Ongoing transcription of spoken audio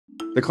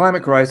The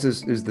climate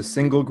crisis is the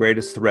single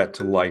greatest threat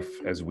to life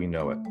as we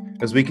know it.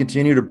 As we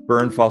continue to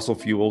burn fossil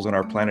fuels and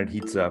our planet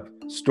heats up,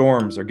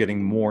 storms are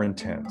getting more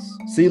intense,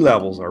 sea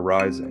levels are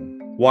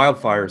rising,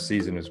 wildfire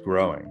season is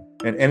growing,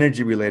 and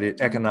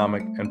energy-related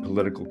economic and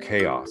political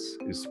chaos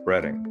is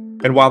spreading.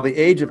 And while the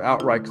age of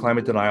outright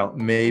climate denial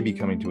may be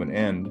coming to an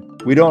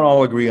end, we don't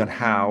all agree on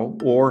how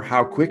or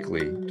how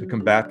quickly to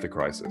combat the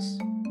crisis.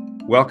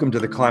 Welcome to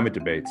the Climate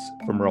Debates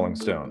from Rolling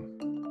Stone.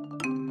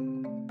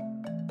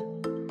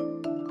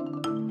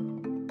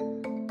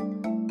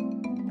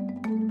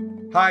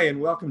 Hi,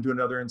 and welcome to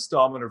another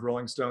installment of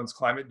Rolling Stone's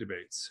Climate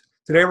Debates.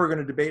 Today we're going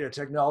to debate a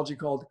technology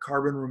called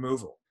carbon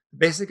removal. The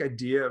basic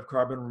idea of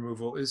carbon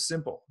removal is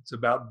simple. It's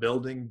about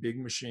building big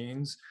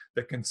machines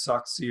that can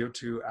suck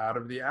CO2 out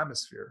of the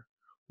atmosphere.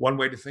 One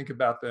way to think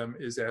about them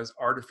is as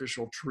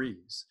artificial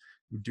trees,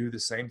 who do the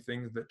same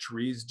things that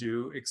trees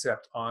do,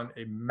 except on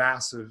a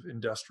massive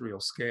industrial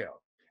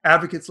scale.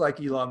 Advocates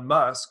like Elon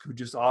Musk, who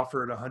just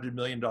offered a $100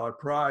 million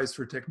prize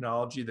for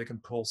technology that can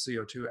pull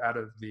CO2 out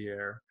of the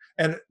air,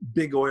 and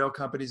big oil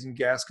companies and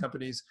gas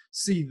companies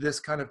see this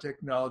kind of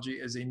technology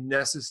as a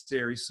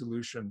necessary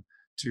solution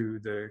to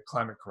the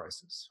climate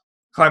crisis.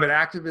 Climate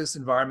activists,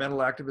 environmental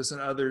activists,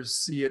 and others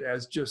see it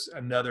as just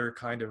another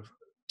kind of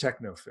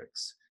techno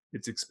fix.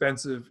 It's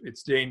expensive,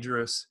 it's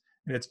dangerous,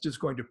 and it's just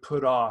going to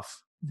put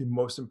off the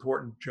most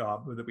important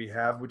job that we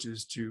have, which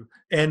is to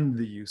end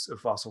the use of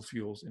fossil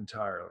fuels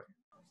entirely.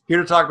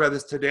 Here to talk about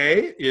this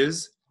today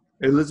is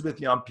Elizabeth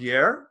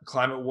Jean-Pierre,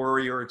 climate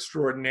warrior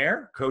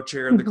extraordinaire,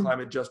 co-chair of the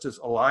Climate Justice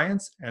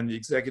Alliance and the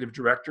executive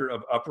director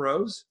of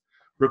UPROSE,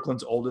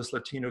 Brooklyn's oldest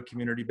Latino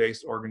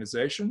community-based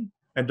organization,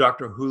 and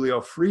Dr.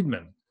 Julio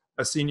Friedman,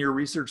 a senior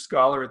research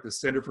scholar at the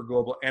Center for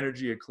Global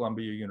Energy at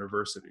Columbia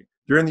University.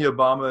 During the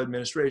Obama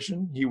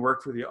administration, he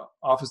worked for the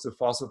Office of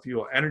Fossil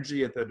Fuel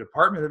Energy at the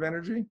Department of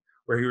Energy,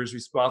 where he was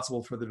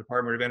responsible for the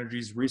Department of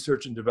Energy's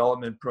research and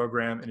development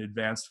program in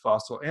advanced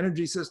fossil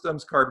energy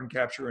systems, carbon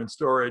capture and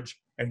storage,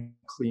 and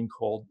clean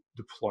coal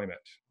deployment.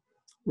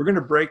 We're going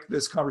to break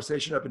this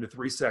conversation up into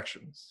three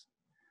sections.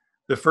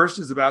 The first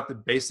is about the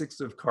basics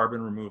of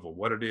carbon removal,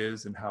 what it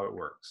is and how it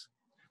works.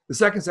 The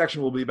second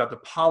section will be about the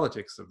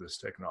politics of this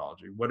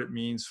technology, what it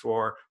means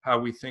for how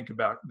we think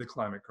about the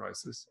climate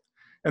crisis.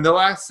 And the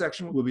last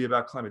section will be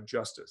about climate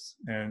justice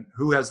and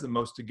who has the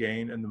most to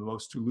gain and the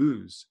most to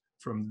lose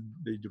from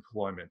the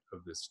deployment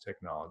of this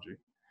technology.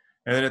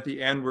 And then at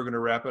the end, we're going to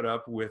wrap it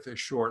up with a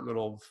short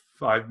little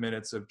 5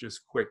 minutes of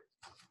just quick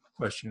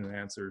question and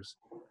answers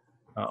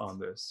on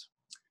this.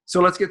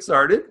 So let's get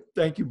started.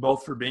 Thank you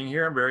both for being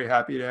here. I'm very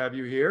happy to have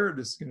you here.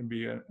 This is going to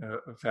be a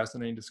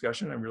fascinating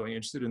discussion. I'm really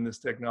interested in this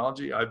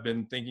technology. I've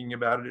been thinking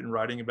about it and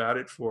writing about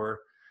it for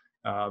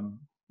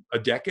a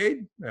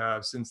decade,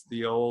 since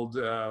the old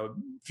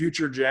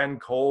future gen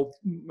coal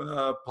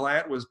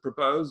plant was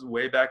proposed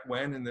way back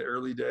when in the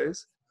early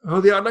days.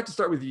 Julio, I'd like to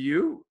start with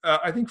you.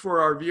 I think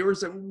for our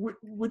viewers,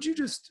 would you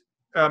just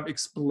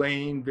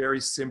explain very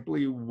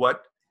simply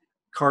what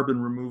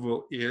carbon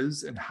removal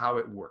is and how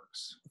it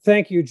works?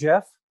 Thank you,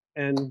 Jeff,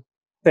 and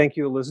thank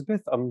you,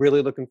 Elizabeth. I'm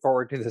really looking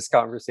forward to this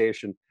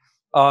conversation.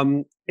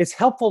 It's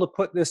helpful to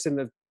put this in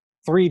the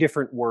three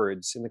different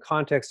words, in the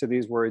context of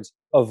these words: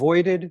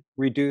 avoided,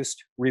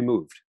 reduced,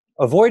 removed.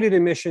 Avoided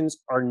emissions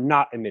are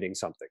not emitting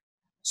something.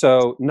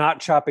 So not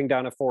chopping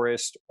down a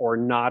forest or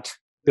not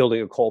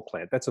building a coal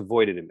plant, that's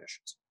avoided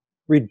emissions.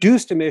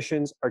 Reduced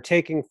emissions are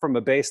taking from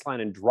a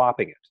baseline and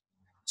dropping it.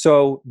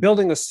 So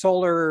building a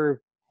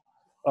solar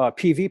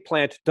PV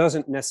plant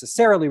doesn't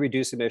necessarily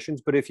reduce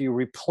emissions, but if you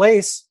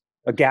replace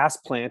a gas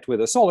plant with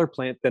a solar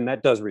plant, then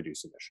that does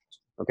reduce emissions,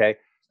 okay?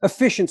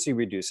 Efficiency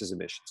reduces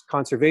emissions,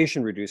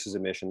 conservation reduces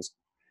emissions.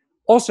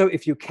 Also,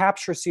 if you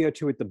capture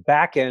CO2 at the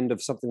back end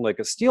of something like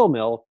a steel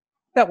mill,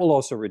 that will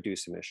also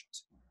reduce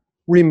emissions.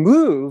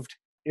 Removed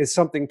is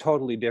something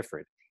totally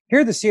different.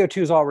 Here, the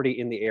CO2 is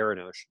already in the air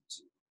and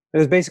oceans.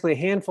 There's basically a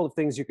handful of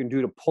things you can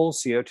do to pull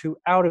CO2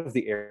 out of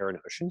the air and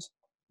oceans.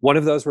 One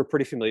of those we're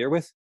pretty familiar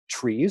with,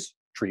 trees.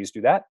 Trees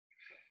do that.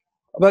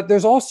 But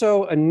there's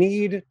also a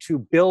need to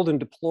build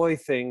and deploy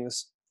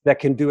things that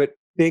can do it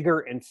bigger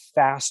and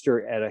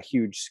faster at a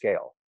huge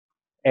scale.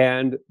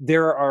 And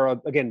there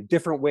are, again,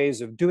 different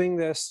ways of doing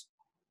this.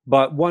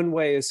 But one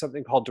way is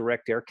something called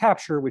direct air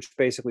capture, which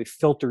basically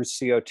filters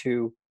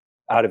CO2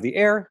 out of the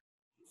air.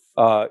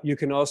 You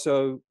can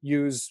also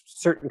use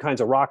certain kinds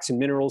of rocks and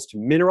minerals to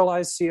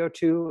mineralize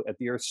CO2 at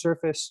the Earth's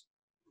surface.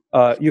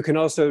 You can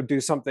also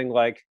do something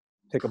like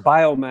take a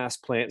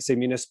biomass plant, say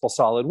municipal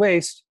solid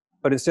waste,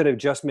 but instead of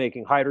just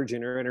making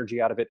hydrogen or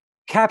energy out of it,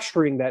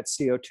 capturing that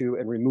CO2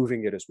 and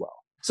removing it as well.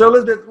 So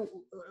Elizabeth,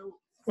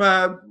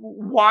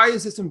 why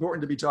is this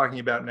important to be talking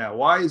about now?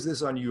 Why is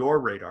this on your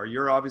radar?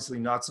 You're obviously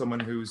not someone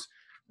who's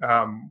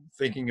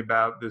thinking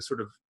about the sort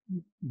of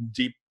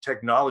deep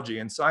technology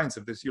and science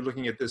of this. You're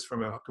looking at this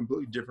from a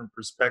completely different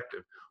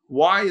perspective.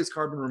 Why is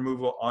carbon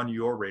removal on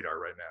your radar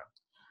right now?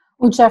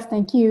 Well, Jeff,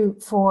 thank you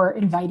for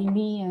inviting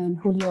me, and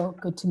Julio,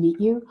 good to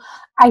meet you.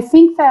 I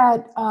think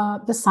that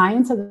the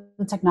science of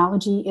the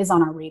technology is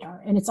on our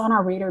radar. And it's on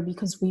our radar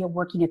because we are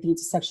working at the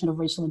intersection of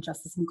racial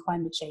injustice and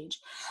climate change.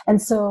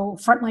 And so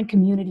frontline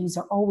communities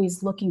are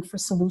always looking for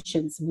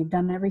solutions. We've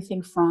done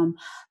everything from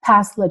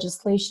pass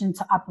legislation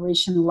to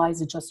operationalize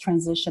a just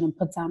transition and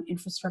put down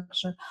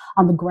infrastructure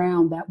on the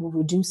ground that will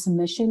reduce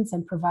emissions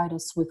and provide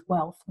us with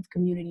wealth, with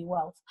community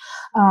wealth.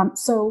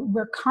 So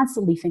we're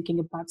constantly thinking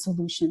about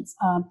solutions.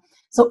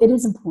 So it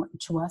is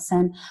important to us.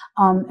 And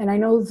I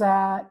know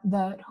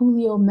that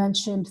Julio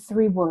mentioned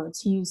three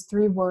words. He used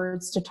three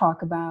words to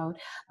talk about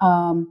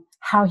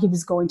how he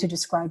was going to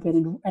describe it.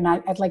 And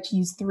I'd like to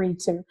use three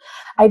too.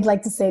 I'd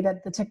like to say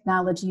that the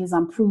technology is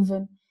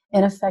unproven,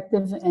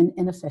 ineffective, and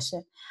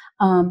inefficient.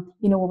 When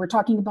we're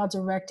talking about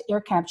direct air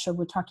capture,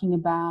 we're talking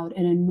about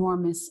an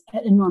enormous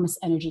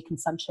energy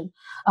consumption.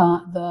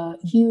 The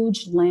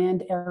huge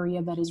land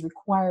area that is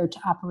required to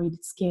operate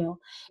at scale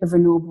if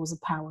renewables are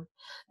powered.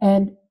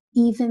 And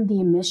even the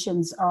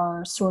emissions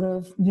are sort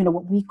of,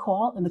 what we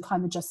call in the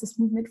climate justice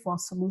movement,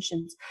 false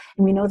solutions.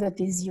 And we know that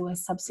these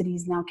US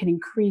subsidies now can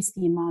increase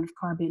the amount of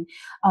carbon,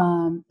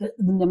 the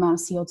amount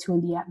of CO2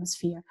 in the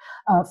atmosphere.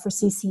 For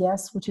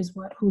CCS, which is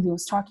what Julio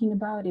was talking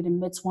about, it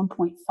emits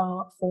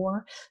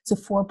 1.4 to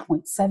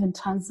 4.7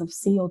 tons of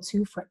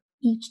CO2 for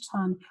each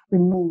ton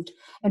removed.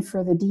 And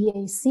for the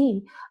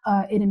DAC,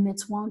 it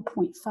emits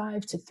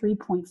 1.5 to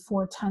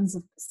 3.4 tons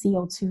of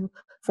CO2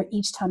 for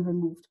each ton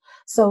removed.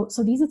 So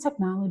these are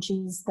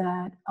technologies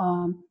that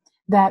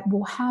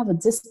will have a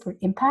disparate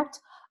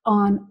impact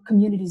on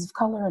communities of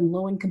color and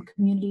low-income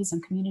communities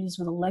and communities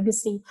with a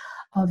legacy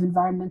of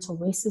environmental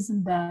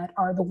racism that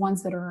are the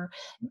ones that are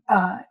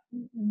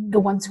the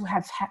ones who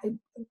have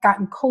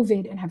gotten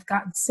COVID and have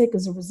gotten sick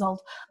as a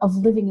result of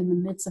living in the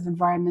midst of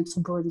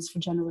environmental burdens for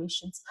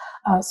generations.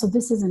 So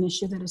this is an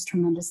issue that is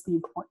tremendously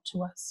important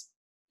to us.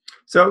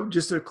 So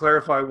just to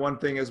clarify one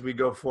thing as we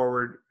go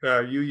forward,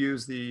 you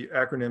use the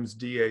acronyms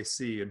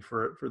DAC, and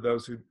for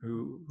those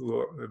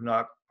who are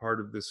not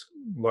part of this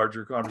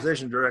larger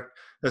conversation,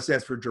 that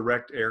stands for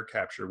direct air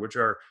capture, which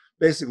are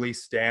basically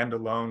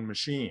standalone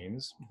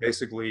machines.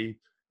 Basically,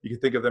 you can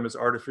think of them as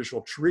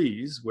artificial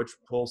trees, which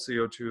pull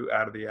CO2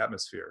 out of the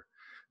atmosphere.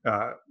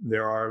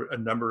 There are a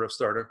number of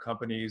startup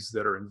companies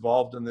that are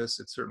involved in this.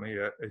 It's certainly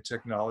a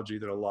technology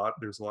that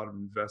there's a lot of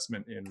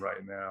investment in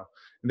right now.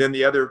 And then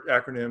the other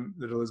acronym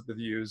that Elizabeth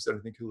used, that I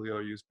think Julio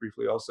used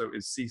briefly also,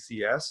 is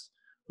CCS,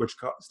 which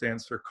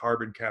stands for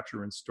carbon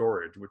capture and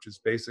storage, which is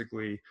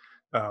basically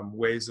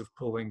ways of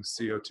pulling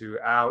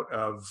CO2 out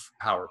of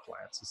power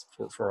plants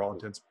for all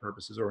intents and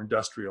purposes, or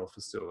industrial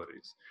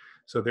facilities.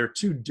 So there are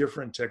two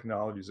different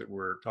technologies that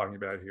we're talking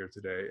about here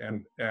today,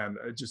 and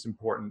it's just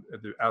important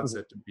at the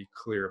outset to be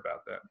clear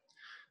about that.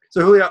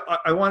 So Julio,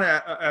 I want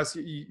to ask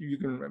you, you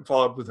can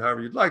follow up with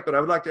however you'd like, but I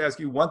would like to ask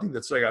you one thing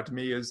that stuck out to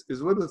me is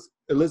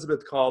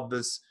Elizabeth called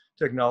this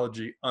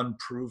technology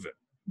unproven.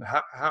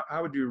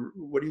 What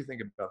do you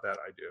think about that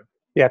idea?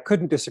 Yeah, I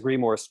couldn't disagree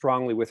more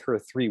strongly with her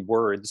three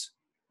words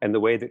and the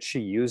way that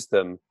she used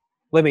them.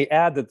 Let me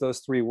add that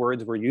those three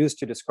words were used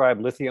to describe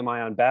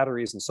lithium-ion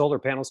batteries and solar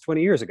panels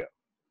 20 years ago.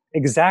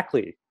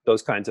 Exactly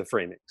those kinds of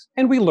framings.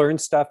 And we learned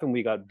stuff and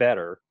we got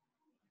better,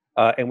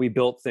 and we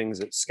built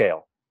things at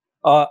scale.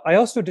 I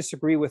also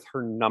disagree with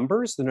her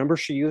numbers. The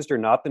numbers she used are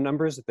not the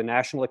numbers that the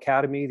National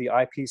Academy, the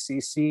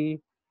IPCC,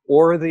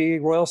 or the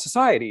Royal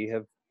Society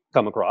have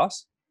come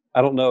across.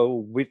 I don't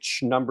know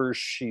which numbers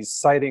she's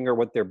citing or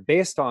what they're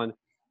based on,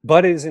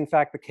 but it is in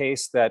fact the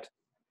case that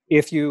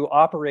if you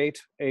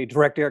operate a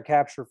direct air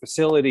capture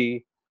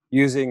facility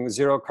using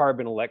zero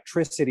carbon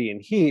electricity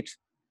and heat,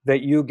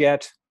 that you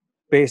get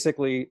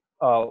basically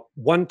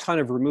 1 ton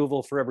of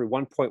removal for every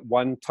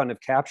 1.1 ton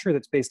of capture.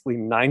 That's basically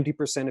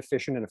 90%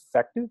 efficient and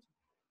effective.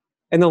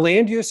 And the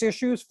land use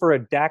issues for a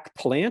DAC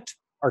plant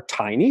are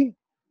tiny.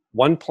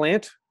 One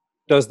plant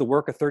does the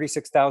work of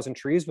 36,000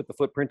 trees with the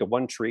footprint of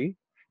one tree.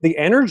 The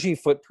energy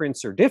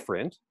footprints are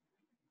different.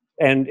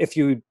 And if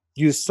you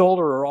use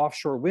solar or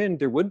offshore wind,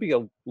 there would be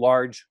a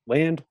large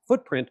land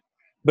footprint.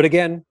 But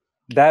again,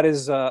 that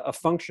is a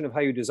function of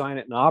how you design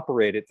it and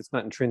operate it. That's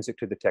not intrinsic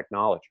to the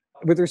technology.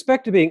 With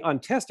respect to being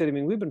untested, I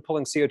mean, we've been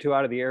pulling CO2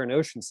 out of the air and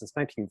ocean since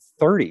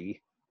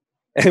 1930.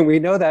 And we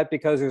know that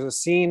because there's a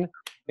scene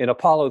in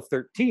Apollo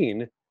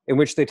 13 in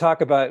which they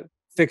talk about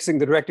fixing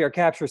the direct air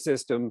capture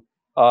system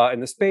in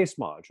the space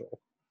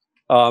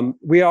module.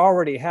 We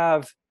already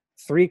have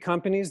 3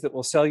 companies that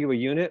will sell you a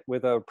unit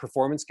with a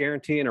performance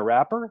guarantee and a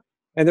wrapper.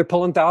 And they're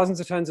pulling thousands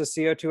of tons of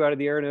CO2 out of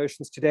the air and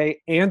oceans today,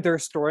 and they're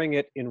storing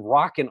it in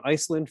rock in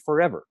Iceland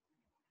forever.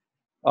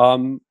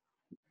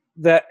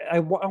 That I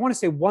want to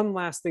say one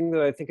last thing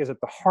that I think is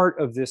at the heart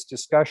of this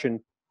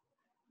discussion.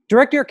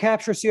 Direct air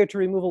capture, CO2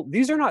 removal,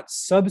 these are not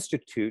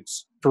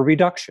substitutes for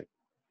reduction.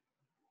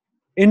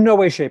 In no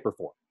way, shape, or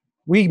form.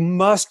 We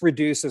must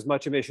reduce as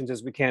much emissions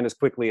as we can, as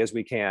quickly as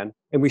we can,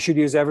 and we should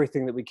use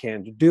everything that we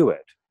can to do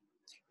it.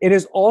 It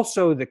is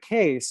also the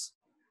case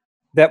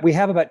that we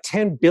have about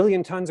 10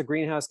 billion tons of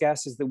greenhouse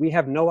gases that we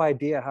have no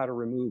idea how to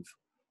remove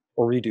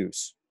or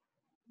reduce,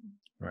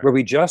 right, where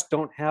we just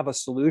don't have a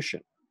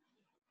solution.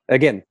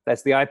 Again,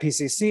 that's the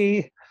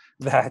IPCC,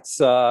 That's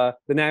the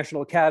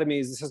National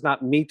Academies. This is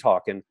not me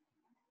talking.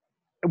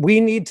 We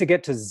need to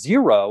get to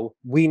zero.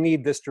 We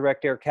need this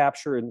direct air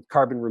capture and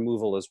carbon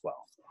removal as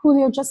well.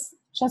 Julio, just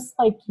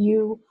like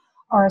you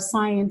are a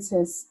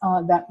scientist,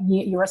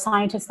 you're a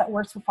scientist that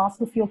works for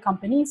fossil fuel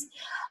companies.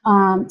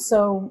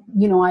 So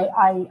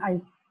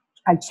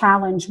I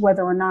challenge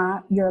whether or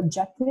not you're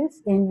objective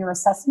in your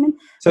assessment.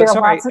 So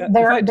sorry, to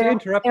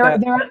interrupt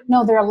that.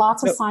 There are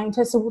lots of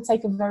scientists who will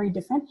take a very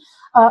different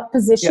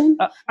position.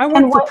 Yeah, I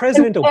work for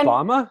President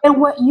Obama.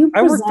 And what you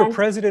present, I work for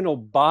President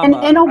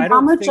Obama. And Obama, I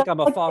don't think I'm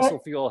a fossil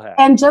fuel head.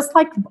 And just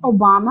like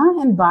Obama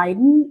and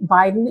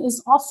Biden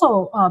is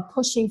also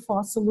pushing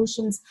for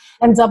solutions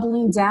and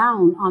doubling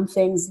down on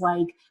things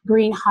like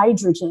green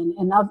hydrogen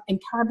and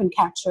carbon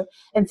capture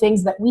and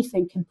things that we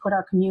think can put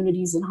our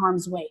communities in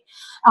harm's way.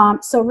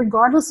 So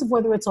regardless of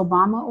whether it's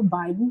Obama or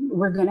Biden,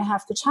 we're going to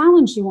have to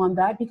challenge you on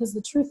that, because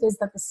the truth is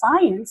that the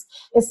science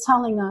is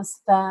telling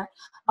us that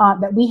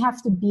that we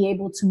have to be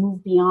able to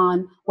move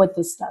beyond what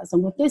this does.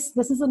 And with this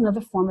is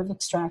another form of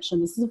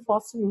extraction. This is a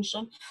false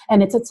solution,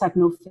 and it's a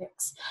techno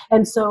fix.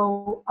 And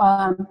so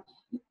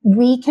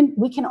we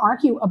can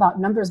argue about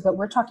numbers, but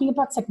we're talking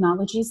about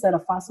technologies that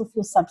are fossil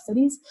fuel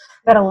subsidies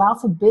that allow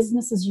for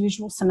business as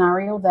usual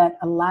scenario, that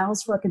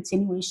allows for a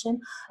continuation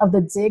of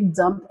the dig,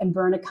 dump, and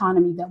burn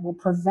economy that will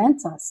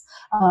prevent us,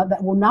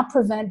 that will not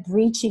prevent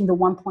breaching the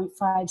 1.5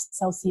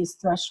 Celsius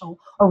threshold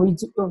or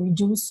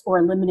reduce or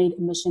eliminate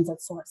emissions at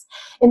source.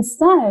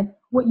 Instead,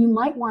 what you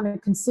might want to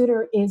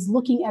consider is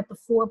looking at the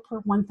 4 per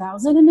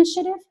 1,000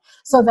 initiative,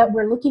 so that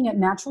we're looking at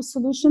natural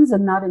solutions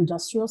and not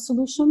industrial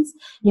solutions.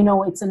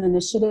 It's an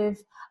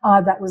initiative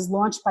that was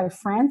launched by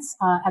France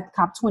at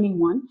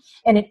COP21,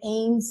 and it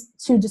aims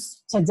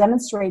to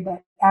demonstrate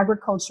that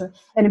agriculture,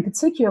 and in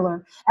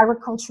particular,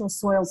 agricultural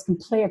soils, can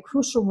play a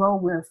crucial role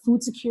where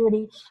food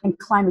security and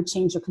climate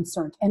change are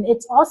concerned. And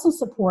it's also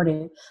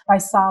supported by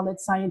solid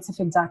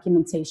scientific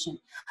documentation.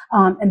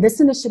 And this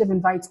initiative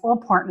invites all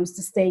partners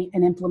to state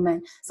and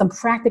implement some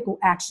practical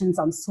actions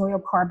on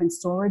soil carbon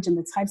storage and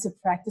the types of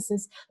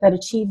practices that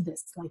achieve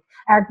this, like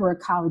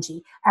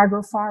agroecology,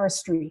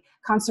 agroforestry,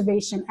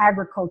 conservation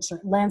agriculture,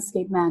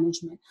 landscape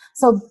management.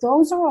 So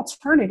those are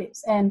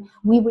alternatives, and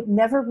we would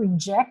never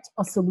reject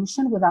a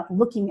solution without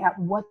looking at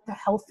what the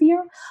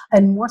healthier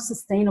and more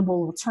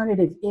sustainable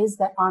alternative is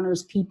that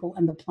honors people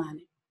and the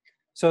planet.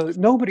 So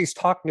nobody's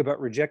talking about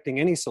rejecting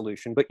any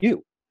solution but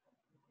you.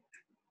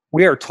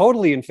 We are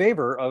totally in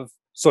favor of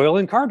soil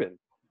and carbon.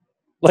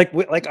 Like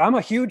I'm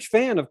a huge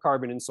fan of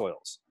carbon in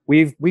soils.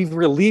 We've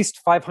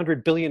released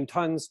 500 billion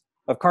tons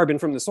of carbon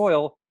from the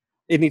soil.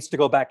 It needs to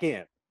go back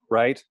in,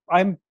 right?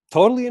 I'm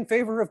totally in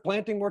favor of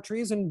planting more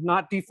trees and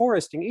not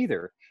deforesting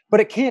either, but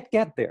it can't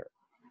get there.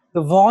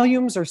 The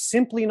volumes are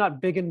simply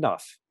not big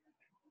enough.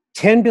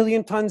 10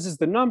 billion tons is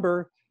the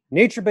number.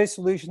 Nature-based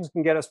solutions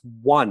can get us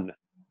one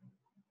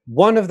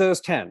of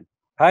those 10.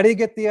 How do you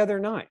get the other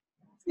 9?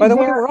 By the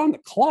way, we're on the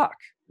clock.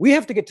 We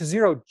have to get to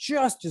zero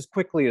just as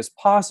quickly as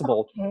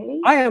possible.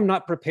 Okay. I am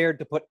not prepared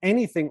to put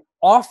anything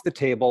off the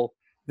table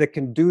that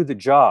can do the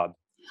job.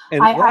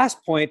 And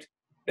last point,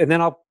 and then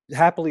I'll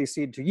happily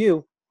cede to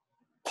you,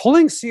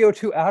 pulling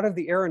CO2 out of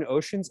the air and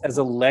oceans as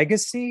a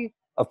legacy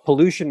of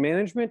pollution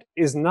management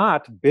is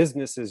not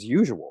business as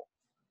usual.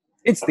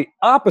 It's the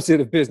opposite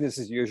of business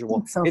as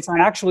usual. It's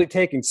actually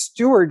taking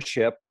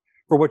stewardship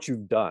for what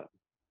you've done.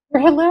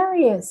 You're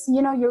hilarious.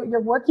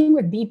 You're working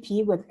with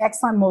BP, with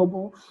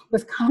ExxonMobil,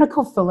 with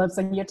ConocoPhillips,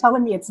 and you're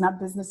telling me it's not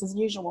business as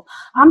usual.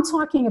 I'm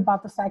talking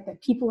about the fact that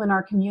people in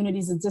our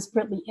communities are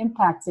disparately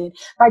impacted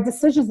by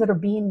decisions that are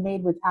being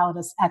made without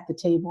us at the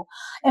table.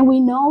 And we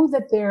know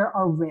that there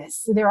are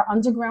risks. There are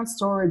underground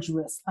storage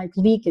risks like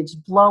leakage,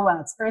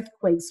 blowouts,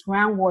 earthquakes,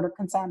 groundwater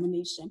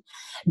contamination.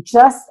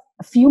 Just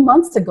a few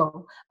months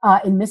ago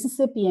in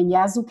Mississippi and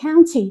Yazoo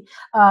County,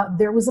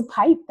 there was a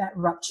pipe that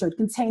ruptured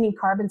containing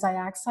carbon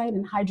dioxide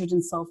and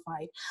hydrogen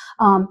sulfide.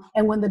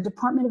 And when the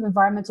Department of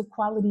Environmental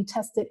Quality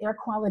tested air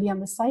quality on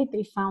the site,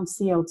 they found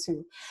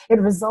CO2. It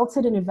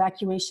resulted in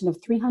evacuation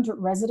of 300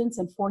 residents,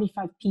 and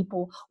 45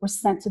 people were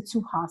sent to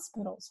 2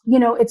 hospitals.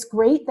 It's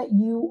great that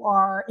you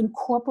are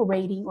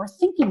incorporating or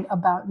thinking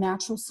about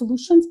natural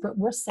solutions, but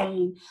we're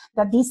saying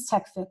that these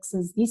tech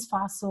fixes, these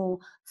false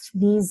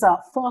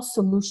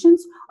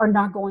solutions are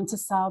not going to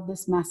solve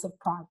this massive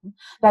problem,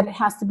 that it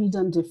has to be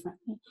done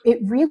differently. It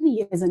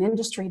really is an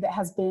industry that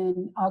has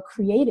been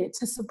created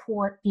to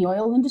support the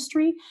oil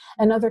industry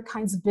and other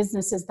kinds of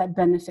businesses that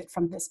benefit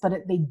from this, but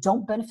they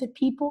don't benefit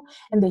people,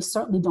 and they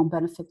certainly don't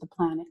benefit the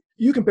planet.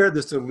 You compared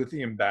this to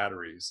lithium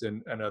batteries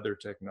and other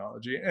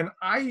technology, and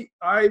I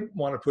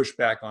want to push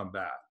back on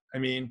that. I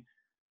mean,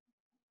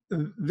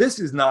 this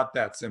is not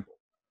that simple.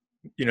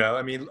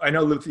 I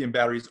know lithium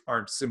batteries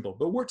aren't simple,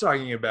 but we're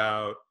talking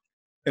about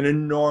an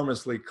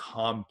enormously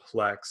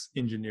complex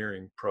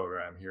engineering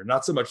program here.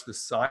 Not so much the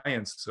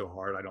science so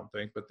hard, I don't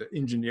think, but the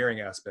engineering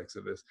aspects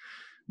of this.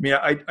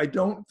 I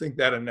don't think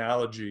that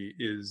analogy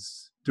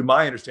is, to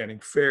my understanding,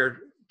 fair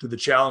to the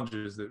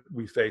challenges that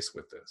we face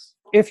with this.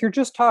 If you're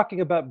just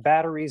talking about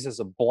batteries as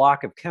a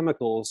block of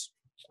chemicals,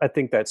 I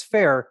think that's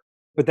fair.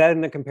 but that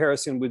in the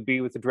comparison would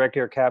be with the direct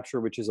air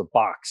capture, which is a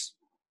box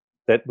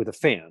that with a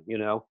fan,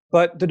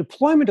 But the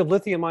deployment of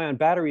lithium ion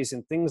batteries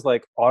in things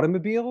like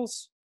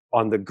automobiles,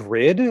 on the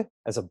grid,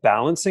 as a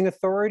balancing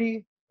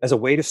authority, as a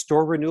way to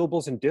store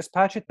renewables and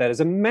dispatch it, that is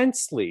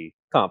immensely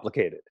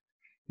complicated.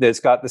 That's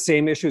got the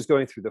same issues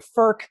going through the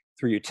FERC,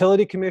 through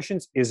utility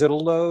commissions. Is it a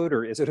load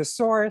or is it a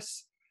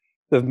source?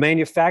 The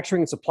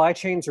manufacturing and supply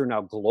chains are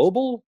now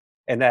global,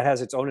 and that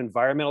has its own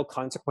environmental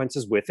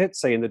consequences with it,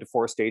 say in the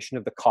deforestation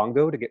of the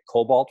Congo to get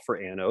cobalt for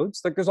anodes.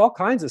 Like, there's all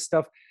kinds of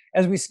stuff.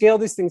 As we scale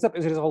these things up,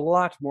 it is a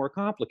lot more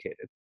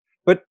complicated.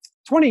 But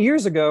 20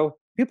 years ago,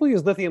 people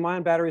used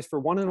lithium-ion batteries for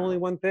one and only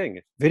one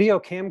thing: video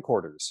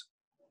camcorders.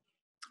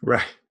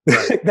 Right.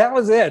 That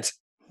was it.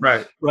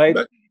 Right.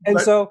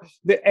 So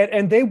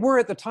they were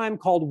at the time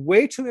called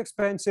way too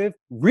expensive,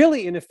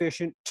 really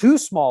inefficient, too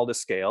small to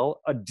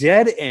scale, a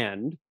dead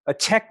end, a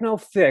techno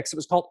fix. It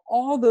was called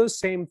all those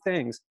same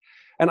things.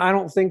 And I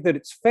don't think that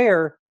it's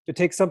fair to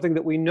take something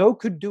that we know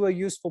could do a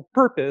useful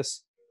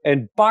purpose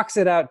and box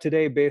it out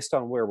today based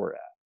on where we're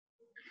at.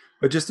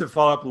 But just to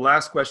follow up, the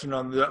last question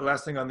on the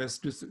last thing on this,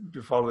 just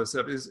to follow this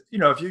up, is,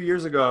 a few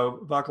years ago,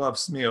 Vaclav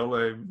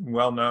Smil, a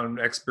well-known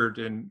expert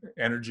in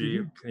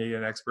energy,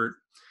 Canadian expert,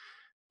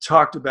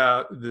 talked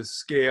about the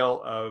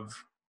scale of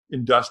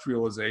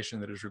industrialization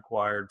that is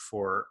required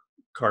for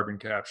carbon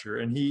capture.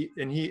 And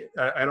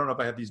I don't know if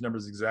I have these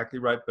numbers exactly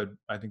right, but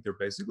I think they're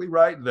basically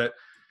right, that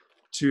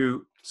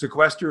to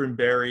sequester and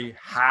bury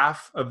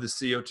half of the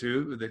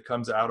CO2 that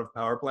comes out of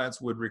power plants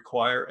would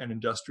require an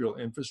industrial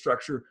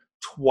infrastructure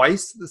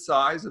twice the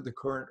size of the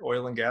current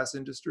oil and gas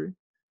industry.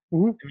 I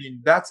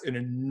mean, that's an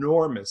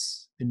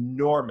enormous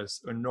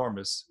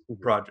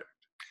project.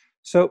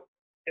 So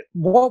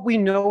what we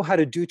know how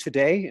to do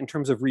today in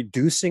terms of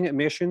reducing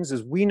emissions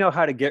is we know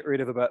how to get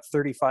rid of about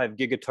 35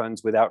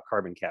 gigatons without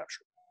carbon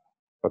capture.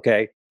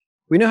 Okay.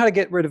 We know how to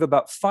get rid of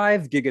about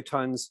 5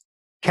 gigatons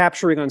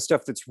capturing on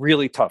stuff that's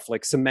really tough,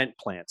 like cement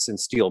plants and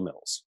steel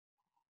mills.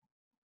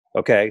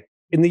 Okay.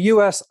 In the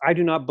US, I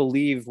do not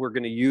believe we're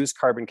going to use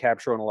carbon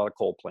capture on a lot of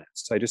coal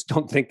plants. I just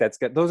don't think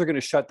those are going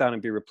to shut down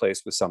and be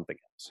replaced with something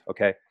else.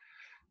 Okay.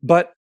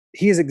 But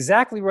he is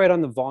exactly right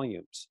on the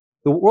volumes.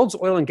 The world's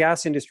oil and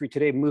gas industry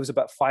today moves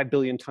about 5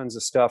 billion tons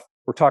of stuff.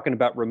 We're talking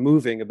about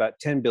removing about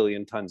 10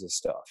 billion tons of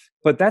stuff.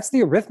 But that's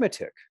the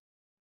arithmetic.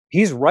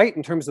 He's right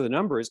in terms of the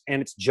numbers,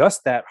 and it's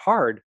just that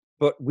hard,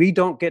 but we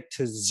don't get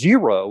to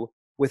zero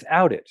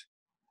without it,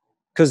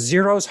 because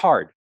zero is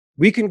hard.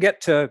 We can get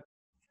to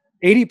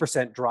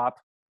 80% drop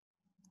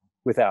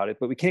without it,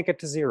 but we can't get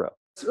to zero.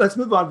 Let's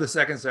move on to the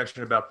second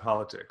section about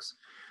politics.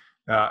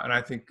 And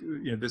I think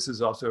this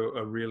is also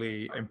a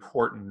really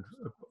important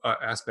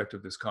aspect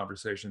of this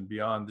conversation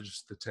beyond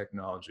just the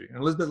technology. And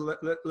Elizabeth,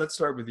 let's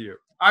start with you.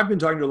 I've been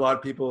talking to a lot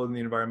of people in the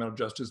environmental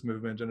justice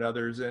movement and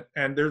others,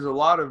 and there's a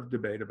lot of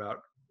debate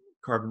about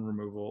carbon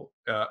removal.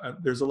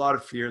 There's a lot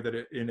of fear that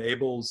it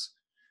enables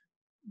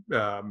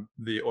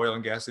the oil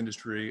and gas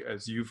industry,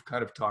 as you've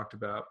kind of talked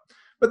about.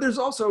 But there's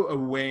also a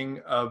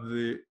wing of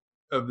the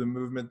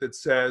movement that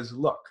says,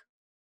 look,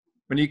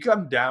 when you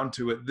come down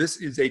to it, this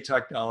is a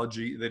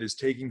technology that is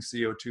taking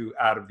CO2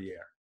 out of the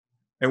air.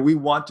 And we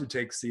want to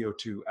take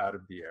CO2 out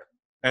of the air.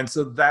 And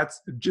so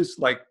that's just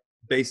like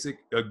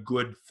a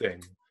good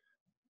thing.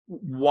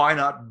 Why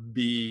not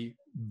be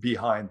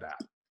behind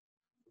that?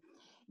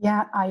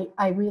 Yeah,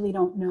 I really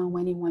don't know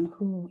anyone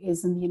who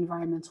is in the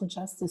environmental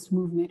justice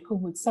movement who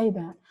would say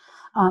that.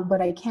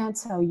 But I can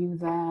tell you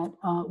that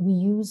we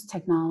use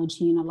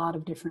technology in a lot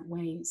of different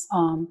ways.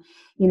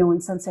 In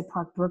Sunset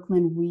Park,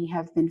 Brooklyn, we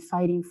have been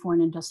fighting for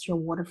an industrial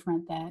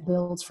waterfront that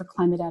builds for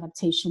climate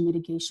adaptation,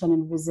 mitigation,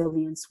 and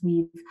resilience.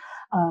 We've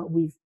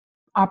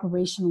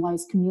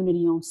operationalized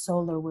community-owned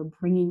solar. We're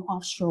bringing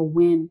offshore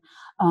wind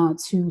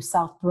to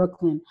South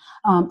Brooklyn.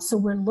 So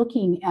we're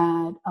looking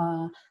at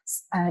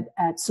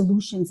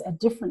solutions at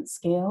different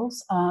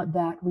scales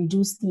that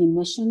reduce the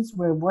emissions.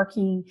 We're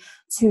working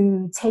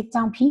to take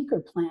down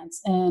peaker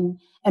plants and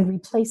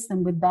replace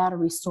them with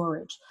battery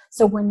storage.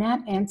 So we're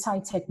not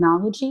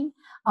anti-technology,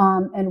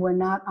 and we're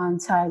not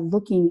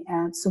anti-looking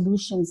at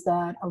solutions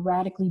that are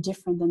radically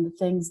different than the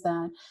things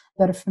that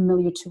are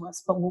familiar to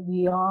us. But what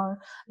we are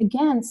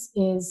against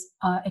is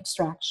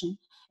extraction.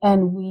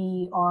 And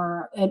we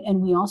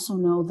also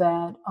know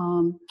that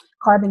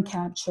carbon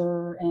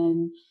capture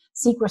and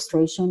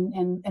sequestration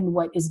and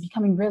what is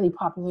becoming really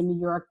popular in New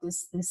York,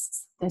 this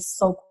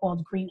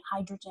so-called green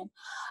hydrogen.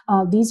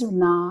 These are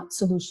not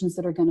solutions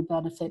that are going to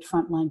benefit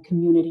frontline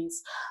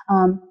communities.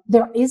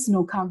 There is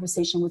no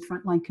conversation with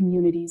frontline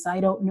communities. I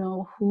don't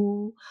know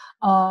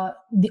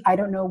I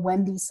don't know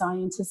when these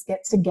scientists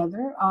get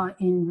together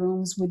in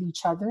rooms with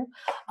each other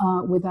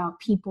without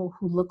people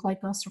who look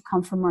like us or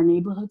come from our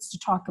neighborhoods to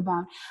talk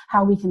about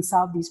how we can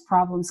solve these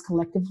problems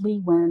collectively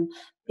when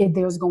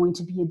there's going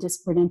to be a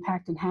disparate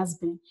impact, and has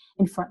been,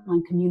 in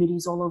frontline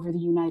communities all over the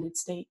United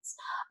States.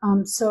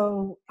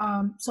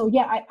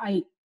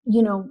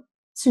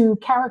 To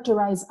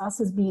characterize us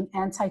as being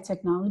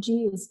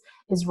anti-technology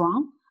is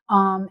wrong.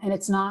 and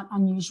it's not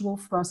unusual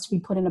for us to be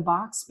put in a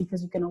box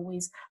because you can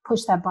always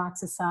push that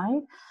box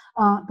aside.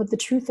 But the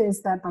truth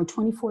is that by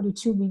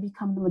 2042, we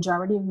become the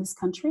majority of this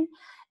country,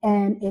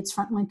 and it's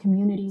frontline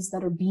communities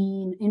that are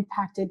being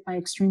impacted by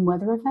extreme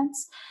weather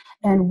events.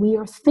 And we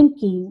are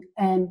thinking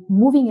and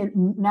moving it,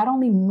 not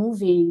only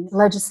moving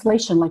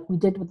legislation like we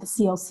did with the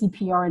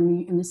CLCPR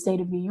in the state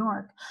of New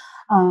York,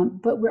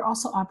 but we're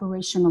also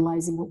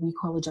operationalizing what we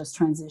call a just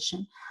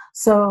transition.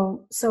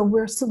 So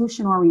we're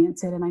solution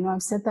oriented. And I know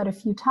I've said that a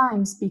few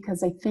times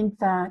because I think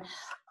that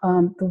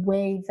the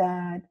way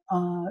that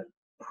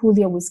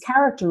Julio was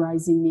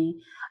characterizing me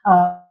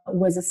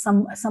was as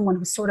someone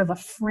who's sort of a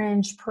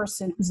fringe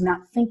person who's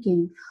not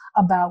thinking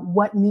about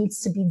what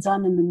needs to be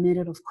done in the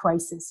middle of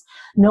crisis.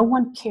 No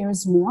one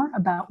cares more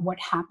about what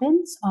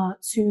happens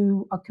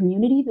to a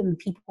community than the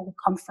people who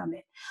come from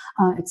it.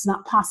 It's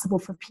not possible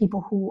for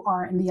people who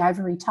are in the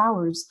ivory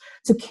towers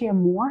to care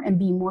more and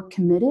be more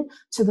committed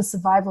to the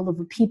survival of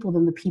a people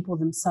than the people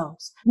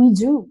themselves. We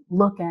do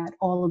look at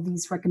all of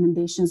these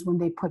recommendations when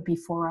they put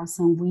before us,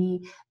 and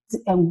we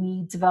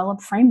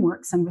develop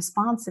frameworks and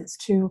responses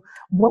to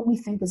what we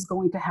think is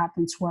going to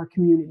happen to our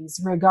communities,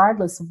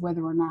 regardless of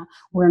whether or not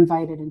we're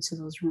invited into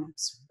those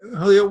rooms.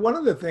 Julio, one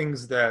of the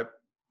things that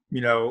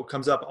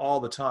comes up all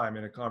the time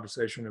in a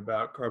conversation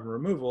about carbon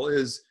removal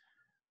is,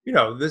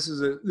 this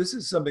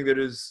is something that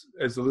is,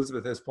 as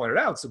Elizabeth has pointed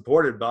out,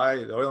 supported by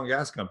the oil and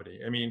gas company.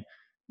 I mean,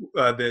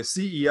 the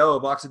CEO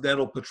of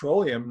Occidental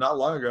Petroleum not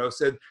long ago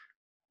said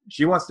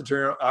she wants to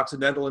turn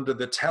Occidental into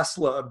the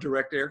Tesla of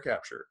direct air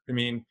capture. I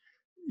mean,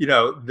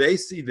 they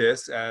see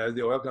this as,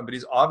 the oil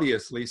companies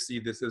obviously see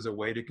this as a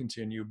way to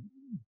continue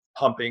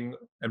pumping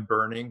and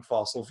burning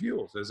fossil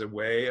fuels, as a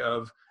way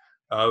of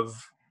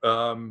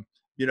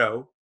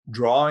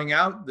drawing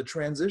out the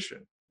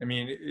transition. I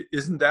mean,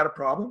 isn't that a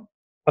problem?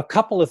 A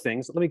couple of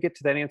things. Let me get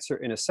to that answer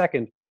in a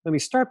second. Let me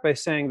start by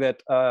saying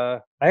that I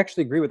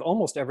actually agree with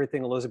almost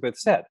everything Elizabeth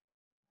said.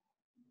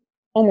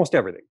 Almost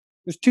everything.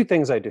 There's two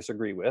things I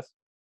disagree with.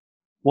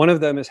 One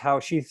of them is how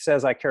she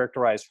says I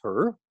characterize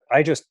her.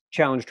 I just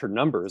challenged her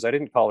numbers. I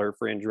didn't call her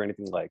fringe or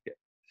anything like it.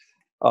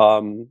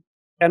 And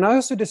I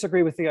also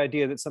disagree with the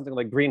idea that something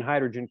like green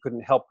hydrogen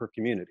couldn't help her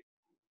community.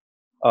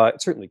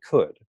 It certainly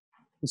could.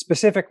 And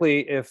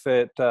specifically, if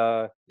it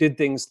did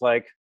things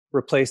like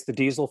replace the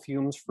diesel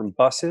fumes from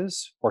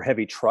buses or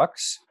heavy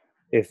trucks,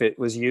 if it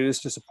was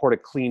used to support a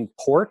clean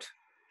port,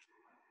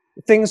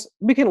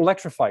 we can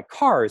electrify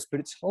cars,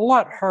 but it's a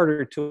lot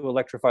harder to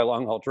electrify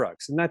long-haul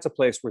trucks. And that's a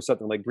place where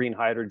something like green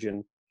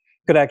hydrogen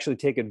could actually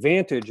take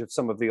advantage of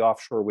some of the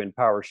offshore wind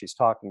power she's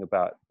talking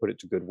about, put it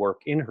to good work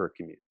in her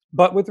community.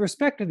 But with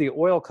respect to the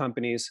oil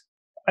companies,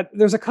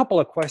 there's a couple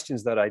of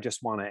questions that I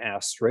just want to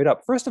ask straight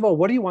up. First of all,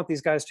 what do you want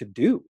these guys to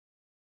do?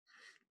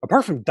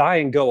 Apart from die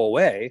and go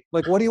away,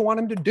 like, what do you want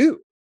them to do?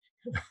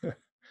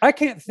 I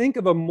can't think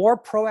of a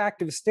more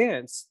proactive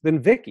stance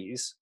than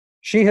Vicky's.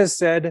 She has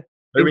said,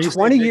 in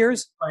 20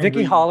 years,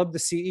 Vicky Holub, the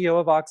CEO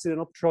of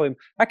Occidental Petroleum,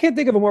 I can't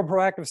think of a more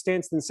proactive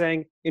stance than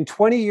saying, in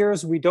 20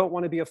 years, we don't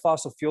want to be a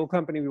fossil fuel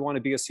company, we want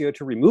to be a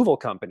CO2 removal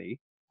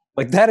company.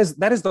 Like, that is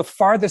the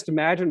farthest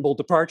imaginable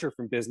departure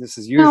from business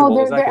as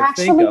usual as I can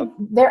think of.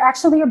 There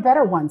actually are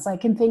better ones. I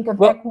can think of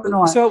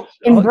Equinor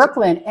in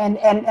Brooklyn, and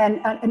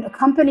a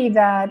company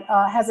that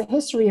has a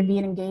history of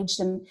being engaged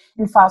in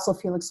fossil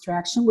fuel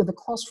extraction with a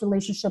close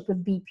relationship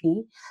with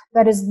BP,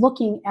 that is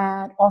looking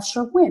at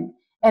offshore wind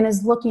and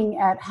is looking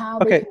at how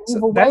they can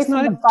move away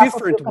from the fossil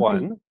fuel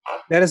company.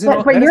 That is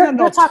but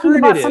you're talking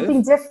about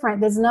something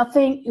different. There's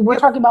nothing. We're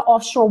talking about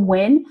offshore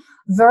wind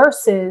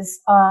versus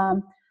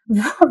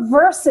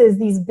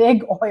these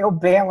big oil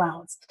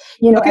bailouts.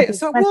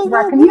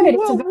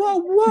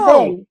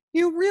 Whoa!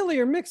 You really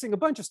are mixing a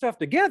bunch of stuff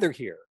together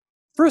here.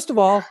 First of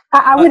all,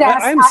 I would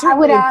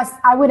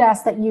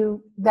ask that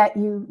you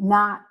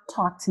not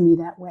talk to me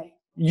that way.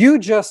 You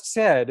just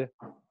said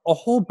a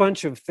whole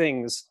bunch of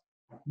things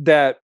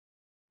that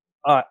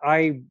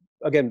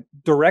again,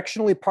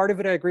 directionally, part of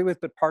it I agree with,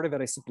 but part of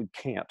it I simply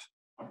can't.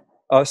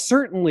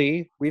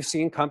 Certainly, we've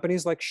seen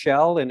companies like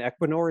Shell and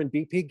Equinor and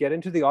BP get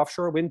into the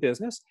offshore wind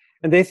business,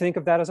 and they think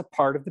of that as a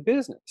part of the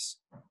business.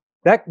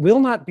 That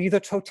will not be the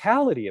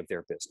totality of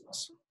their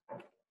business.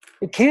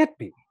 It can't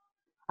be.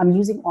 I'm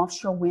using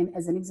offshore wind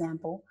as an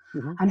example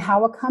on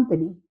how a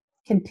company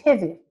can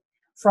pivot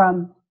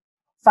from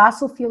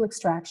fossil fuel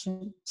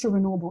extraction to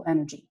renewable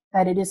energy,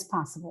 that it is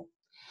possible.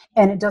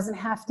 And it doesn't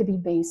have to be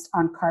based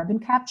on carbon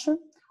capture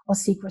or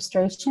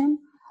sequestration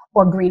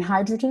or green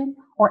hydrogen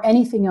or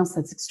anything else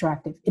that's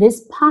extractive. It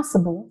is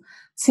possible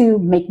to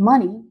make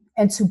money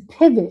and to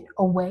pivot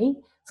away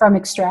from an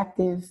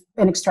extractive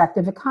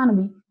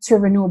economy to a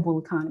renewable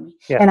economy.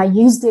 Yeah. And I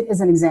used it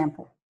as an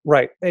example.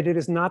 Right. And it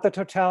is not the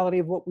totality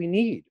of what we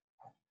need.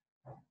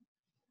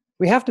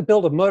 We have to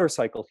build a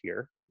motorcycle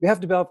here. We have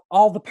to build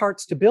all the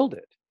parts to build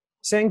it.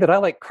 Saying that I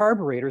like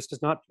carburetors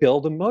does not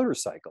build a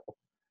motorcycle.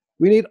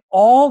 We need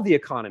all the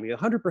economy,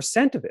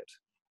 100% of it,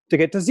 to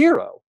get to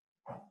zero.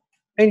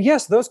 And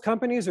yes, those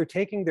companies are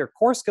taking their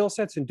core skill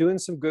sets and doing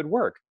some good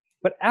work.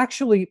 But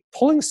actually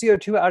pulling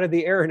CO2 out of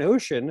the air and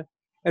ocean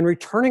and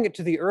returning it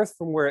to the earth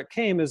from where it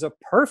came is a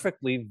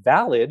perfectly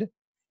valid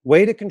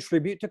way to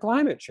contribute to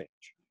climate change.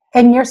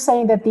 And you're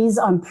saying that these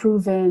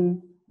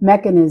unproven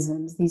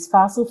mechanisms, these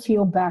fossil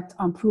fuel backed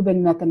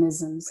unproven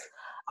mechanisms,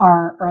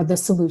 are the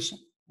solution.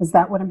 Is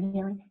that what I'm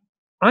hearing?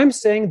 I'm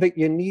saying that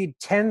you need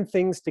 10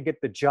 things to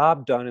get the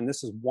job done, and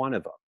this is one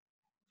of them.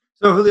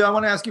 So, Julio, I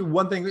want to ask you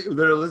one thing that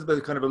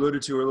Elizabeth kind of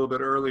alluded to a little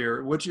bit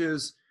earlier, which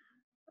is,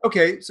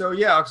 okay, so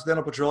yeah,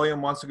 Occidental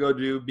Petroleum wants to go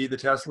be the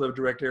Tesla of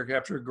direct air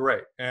capture,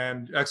 great.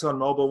 And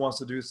ExxonMobil wants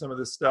to do some of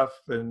this stuff,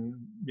 and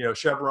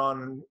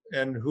Chevron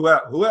and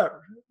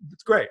whoever,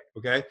 it's great,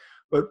 okay?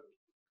 But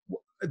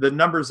the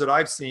numbers that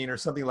I've seen are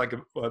something like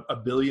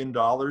 $1 billion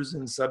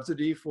in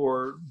subsidy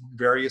for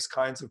various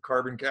kinds of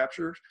carbon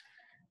capture.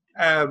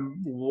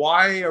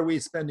 Why are we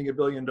spending $1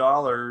 billion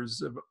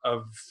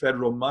of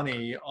federal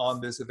money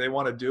on this? If they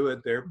want to do it,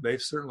 they've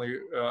certainly,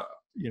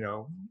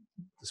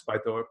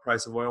 despite the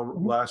price of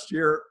oil last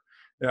year,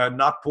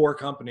 not poor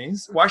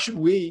companies. Why should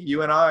we,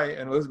 you and I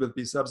and Elizabeth,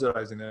 be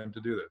subsidizing them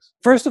to do this?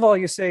 First of all,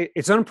 you say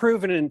it's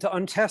unproven and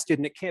untested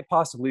and it can't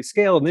possibly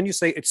scale. And then you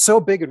say it's so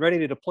big and ready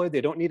to deploy,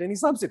 they don't need any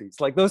subsidies.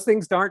 Like, those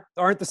things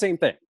aren't the same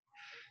thing.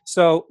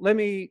 So let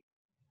me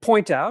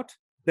point out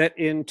that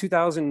in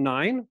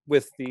 2009,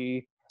 with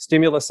the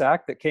Stimulus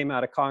Act that came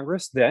out of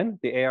Congress, then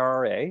the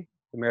ARRA,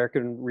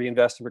 American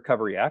Reinvest and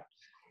Recovery Act,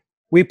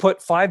 we put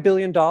 $5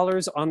 billion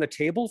on the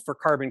table for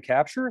carbon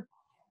capture.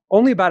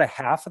 Only about a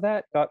half of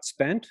that got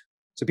spent.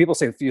 So people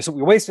say, so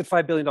we wasted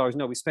 $5 billion.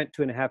 No, we spent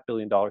 $2.5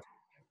 billion.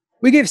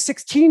 We gave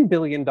 $16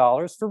 billion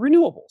for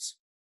renewables.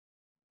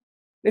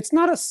 It's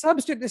not a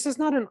substitute. This is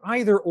not an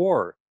either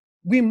or.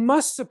 We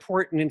must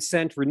support and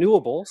incent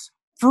renewables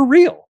for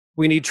real.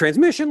 We need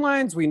transmission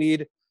lines. We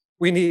need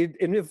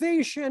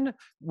innovation.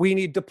 We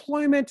need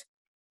deployment.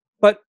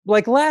 But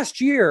like last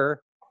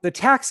year, the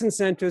tax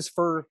incentives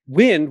for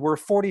wind were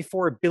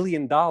 $44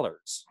 billion.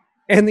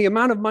 And the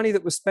amount of money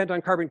that was spent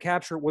on carbon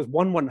capture was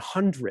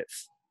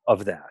 1/100th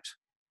of that.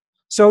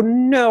 So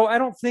no, I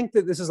don't think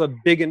that this is a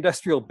big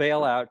industrial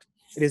bailout.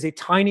 It is a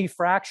tiny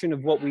fraction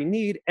of what we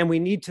need, and we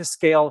need to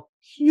scale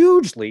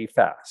hugely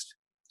fast.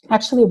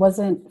 Actually, it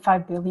wasn't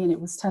 $5 billion, it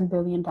was $10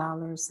 billion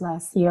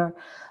last year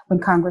when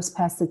Congress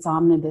passed its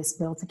omnibus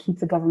bill to keep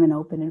the government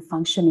open and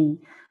functioning.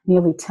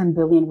 Nearly $10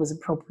 billion was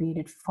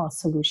appropriated for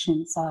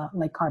solutions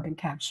like carbon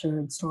capture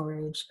and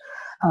storage,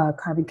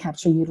 carbon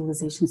capture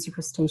utilization,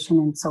 sequestration,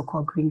 and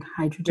so-called green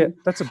hydrogen.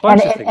 Yeah, that's a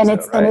bunch of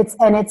things,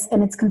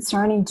 and it's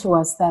concerning to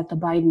us that the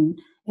Biden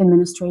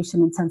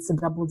administration intends to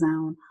double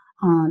down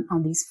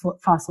on these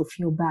fossil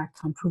fuel backed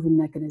unproven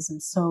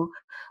mechanisms. So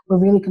we're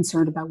really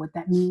concerned about what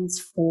that means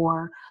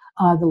for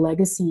the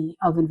legacy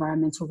of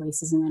environmental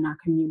racism in our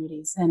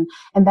communities. And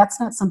that's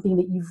not something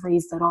that you've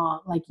raised at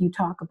all. Like, you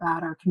talk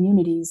about our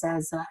communities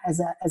as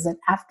an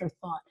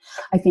afterthought.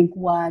 I think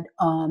what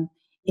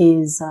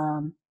is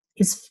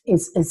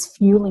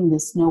fueling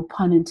this, no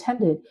pun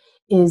intended,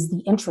 is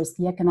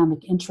the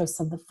economic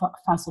interests of the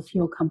fossil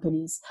fuel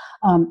companies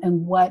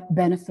and what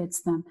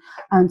benefits them.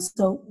 And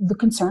so the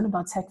concern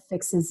about tech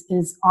fixes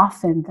is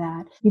often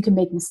that you can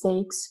make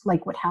mistakes,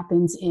 like what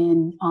happens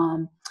in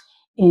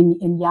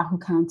Yazoo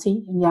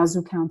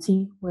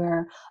County,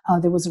 where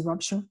there was a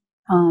rupture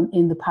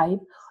in the pipe.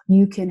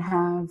 You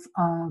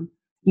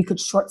could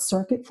short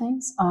circuit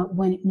things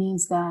when it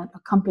means that a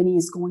company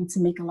is going to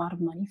make a lot of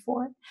money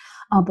for it.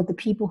 But the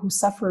people who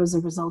suffer as a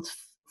result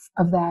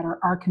of that are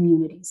our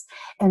communities.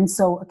 And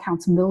so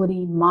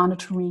accountability,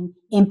 monitoring,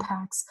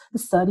 impacts, the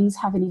studies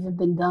haven't even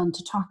been done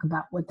to talk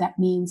about what that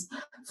means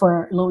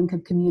for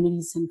low-income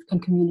communities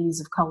and communities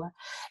of color.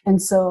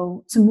 And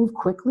so to move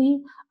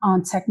quickly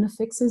on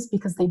techno-fixes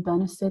because they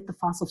benefit the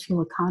fossil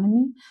fuel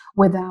economy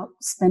without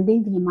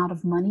spending the amount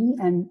of money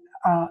and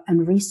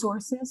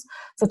resources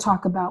to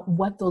talk about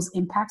what those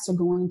impacts are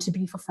going to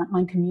be for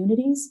frontline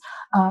communities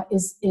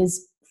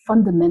is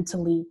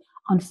fundamentally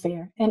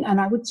unfair. And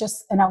I would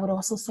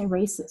also say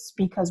racist,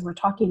 because we're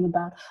talking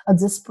about a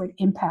disparate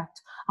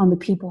impact on the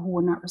people who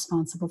are not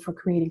responsible for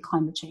creating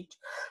climate change.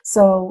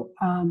 So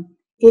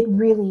it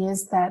really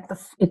is that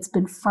it's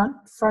been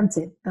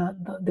fronted.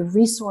 The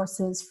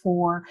resources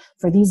for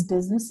these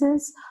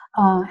businesses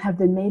have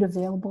been made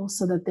available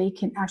so that they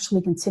can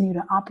actually continue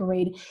to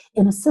operate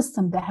in a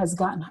system that has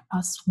gotten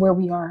us where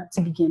we are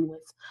to begin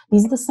with.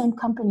 These are the same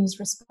companies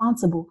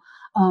responsible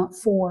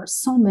for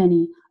so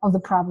many of the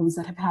problems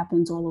that have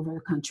happened all over the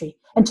country.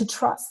 And to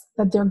trust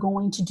that they're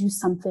going to do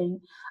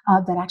something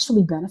that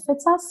actually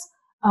benefits us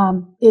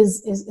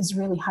is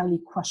really highly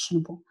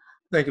questionable.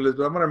 Thank you,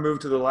 Elizabeth. I'm going to move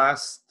to the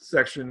last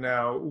section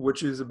now,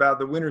 which is about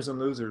the winners and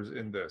losers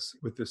in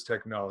with this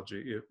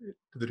technology,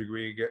 to the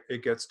degree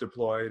it gets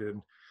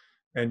deployed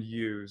and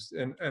used.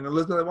 And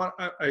Elizabeth,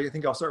 I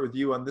think I'll start with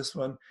you on this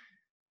one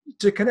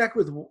to connect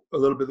with a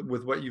little bit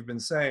with what you've been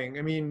saying.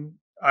 I mean,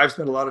 I've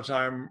spent a lot of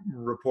time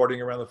reporting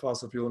around the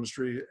fossil fuel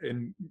industry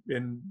in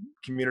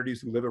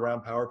communities who live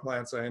around power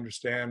plants. I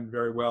understand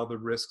very well the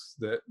risks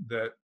that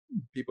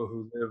people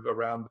who live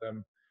around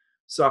them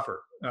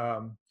suffer.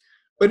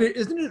 But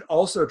isn't it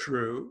also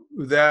true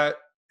that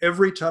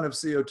every ton of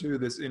CO2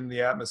 that's in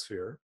the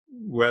atmosphere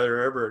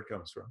wherever it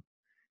comes from,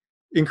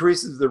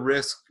 increases the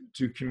risk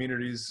to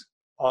communities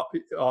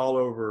all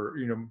over,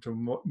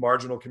 to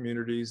marginal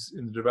communities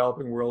in the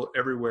developing world,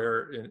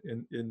 everywhere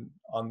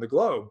on the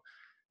globe.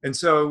 And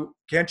so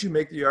can't you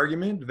make the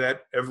argument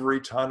that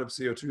every ton of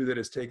CO2 that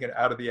is taken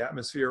out of the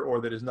atmosphere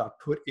or that is not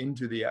put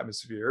into the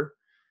atmosphere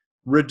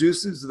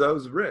reduces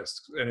those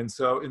risks? And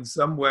so in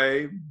some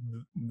way,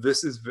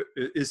 this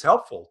is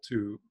helpful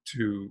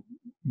to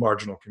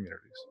marginal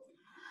communities.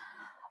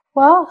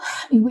 Well,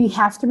 we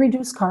have to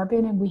reduce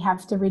carbon and we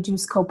have to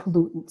reduce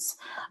co-pollutants.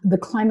 The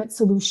climate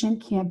solution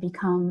can't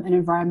become an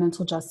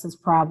environmental justice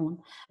problem.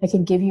 I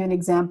can give you an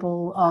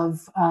example of,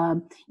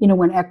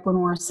 when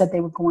Equinor said they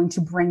were going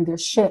to bring their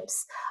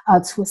ships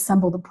to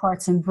assemble the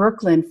parts in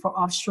Brooklyn for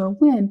offshore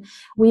wind.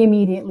 We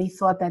immediately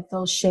thought that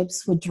those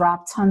ships would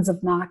drop tons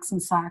of NOx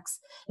and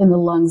SOx in the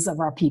lungs of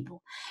our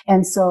people.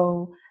 And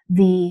so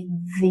the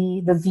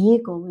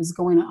vehicle is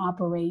going to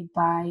operate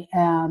by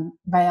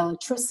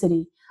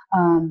electricity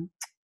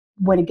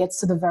when it gets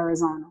to the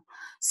Verrazano.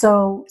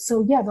 So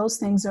yeah, those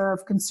things are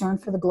of concern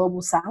for the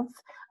global South.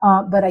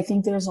 But I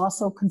think there's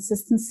also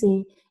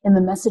consistency in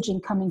the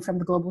messaging coming from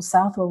the global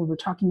South, whether we're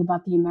talking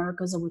about the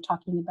Americas or we're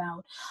talking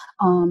about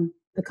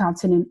the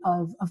continent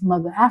of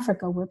Mother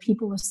Africa, where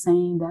people are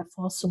saying that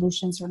false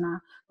solutions are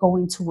not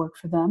going to work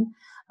for them,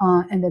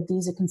 and that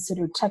these are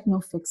considered techno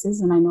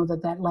fixes. And I know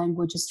that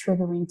language is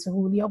triggering to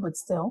Julio, but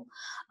still,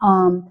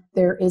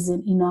 there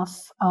isn't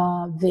enough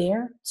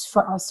there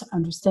for us to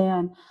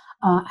understand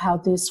how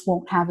this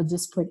won't have a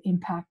disparate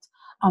impact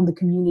on the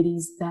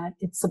communities that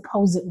it's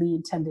supposedly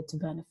intended to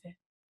benefit.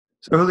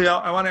 So Julio,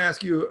 I want to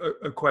ask you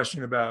a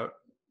question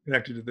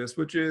connected to this,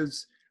 which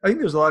is, I think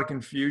there's a lot of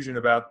confusion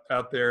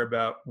out there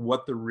about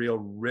what the real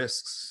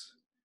risks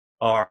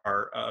are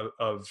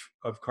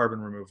of carbon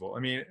removal. I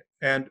mean,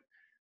 and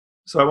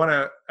so I want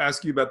to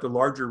ask you about the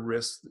larger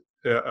risks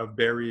of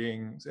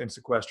burying and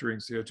sequestering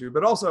CO2,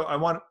 but also I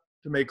want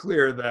to make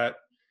clear that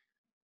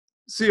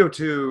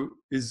CO2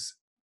 is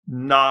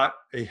not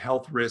a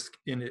health risk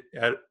in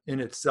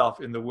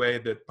itself in the way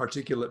that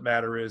particulate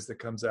matter is that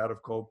comes out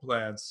of coal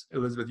plants.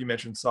 Elizabeth, you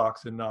mentioned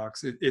SOx and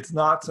NOx. It's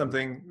not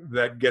something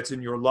that gets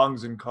in your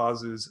lungs and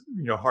causes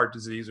heart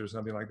disease or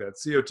something like that.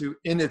 CO2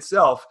 in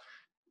itself,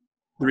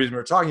 the reason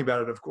we're talking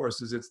about it, of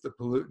course, is it's the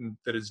pollutant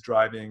that is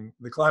driving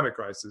the climate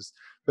crisis,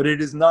 but it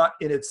is not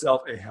in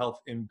itself a health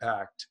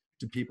impact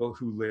to people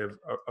who live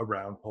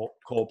around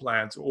coal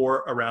plants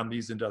or around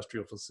these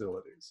industrial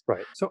facilities.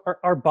 Right. So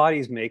our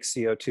bodies make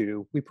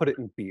CO2. We put it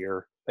in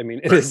beer. I mean,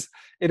 it is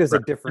a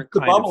different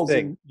kind of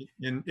thing.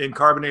 In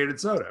carbonated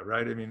soda,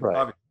 right? I mean, right.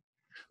 Obviously.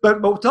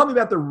 But tell me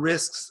about the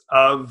risks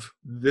of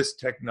this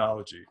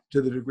technology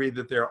to the degree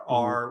that there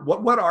are.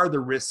 What are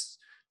the risks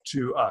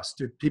to us,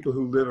 to people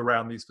who live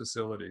around these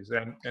facilities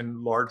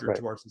and larger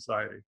to our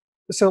society?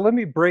 So let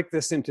me break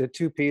this into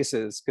two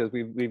pieces because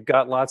we've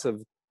got lots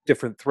of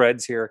different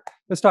threads here.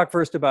 Let's talk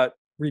first about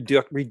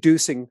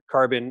reducing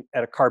carbon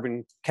at a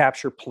carbon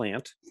capture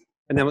plant,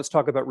 and then let's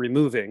talk about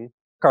removing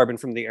carbon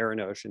from the air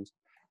and oceans.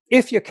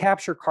 If you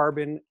capture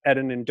carbon at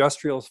an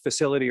industrial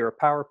facility or a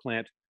power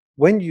plant,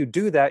 when you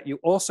do that, you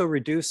also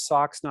reduce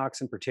SOx,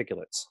 NOx, and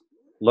particulates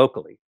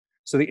locally.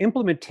 So the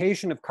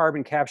implementation of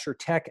carbon capture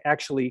tech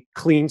actually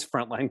cleans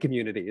frontline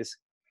communities.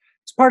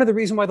 It's part of the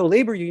reason why the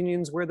labor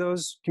unions where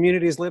those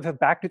communities live have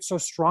backed it so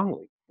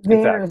strongly.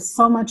 There is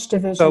so much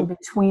division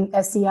between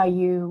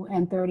SEIU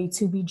and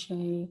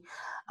 32BJ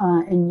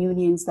and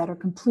unions that are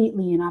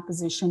completely in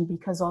opposition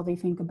because all they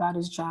think about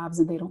is jobs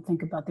and they don't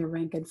think about their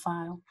rank and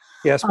file.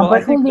 Yes, well,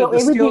 but Julio,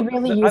 it would be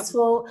really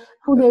useful.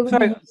 Julio, it would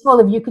be useful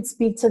if you could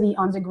speak to the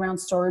underground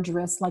storage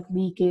risks like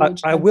leakage.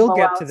 I will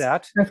get to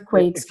that.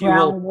 Earthquakes,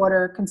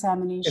 groundwater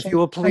contamination. If you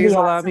will please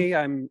allow me,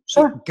 I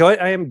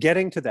am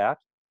getting to that.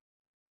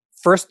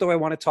 First, though, I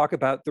want to talk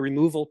about the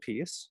removal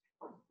piece,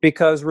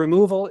 because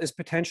removal is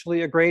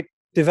potentially a great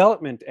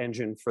development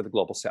engine for the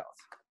global South.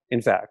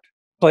 In fact,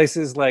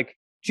 places like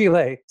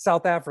Chile,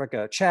 South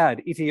Africa,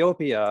 Chad,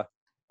 Ethiopia,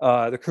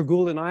 the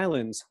Kerguelen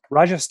Islands,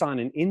 Rajasthan,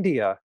 and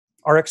India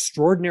are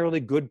extraordinarily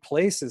good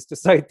places to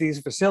site these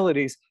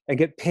facilities and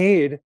get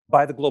paid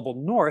by the global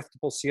North to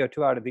pull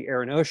CO2 out of the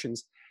air and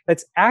oceans.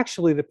 That's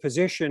actually the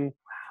position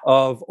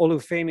of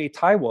Olufemi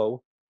Taiwo,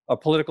 a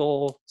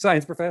political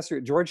science professor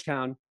at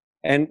Georgetown.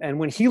 And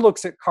when he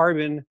looks at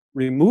carbon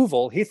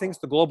removal, he thinks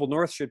the global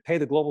North should pay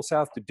the global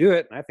South to do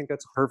it. And I think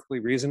that's a perfectly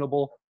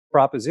reasonable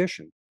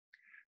proposition.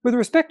 With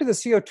respect to the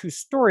CO2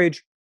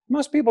 storage,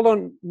 most people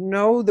don't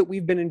know that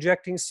we've been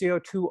injecting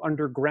CO2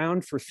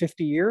 underground for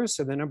 50 years,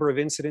 so the number of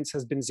incidents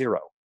has been zero.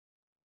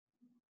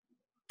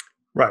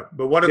 Right,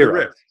 but what are the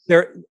risks?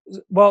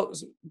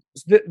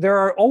 There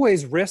are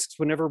always risks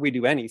whenever we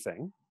do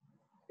anything.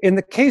 In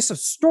the case of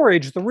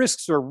storage, the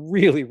risks are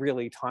really,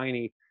 really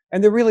tiny,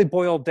 and they're really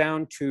boiled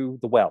down to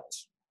the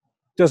wells.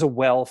 Does a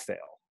well fail?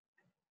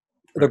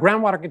 The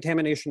groundwater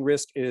contamination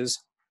risk is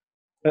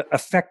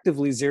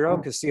effectively zero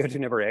because CO2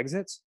 never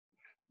exits.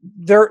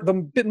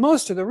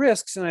 Most of the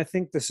risks, and I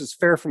think this is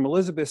fair from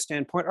Elizabeth's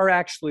standpoint, are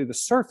actually the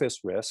surface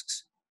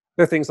risks.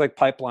 They're things like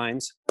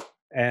pipelines,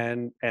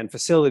 and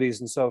facilities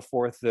and so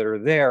forth that are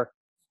there.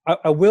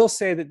 I will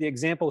say that the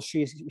example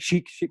she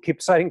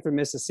keeps citing from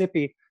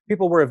Mississippi,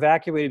 people were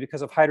evacuated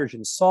because of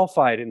hydrogen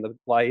sulfide in the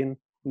line,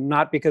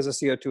 not because of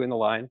CO2 in the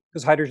line,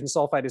 because hydrogen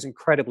sulfide is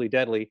incredibly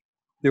deadly.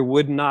 There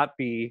would not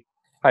be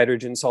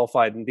hydrogen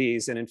sulfide in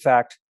these. And in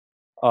fact,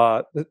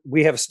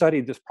 we have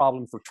studied this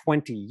problem for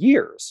 20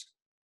 years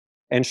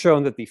and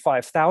shown that the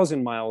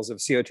 5,000 miles of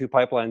CO2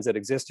 pipelines that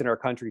exist in our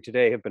country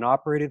today have been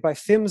operated by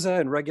PHMSA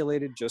and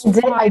regulated just I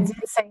fine did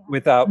say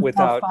without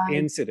sulfide.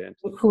 incident.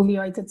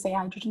 Julio, I did say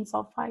hydrogen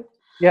sulfide.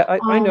 Yeah,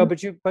 I know,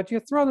 but you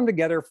throw them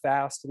together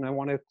fast, and I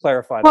want to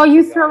clarify. Well, that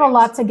you for the throw a audience.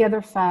 lot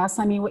together fast.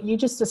 I mean, what you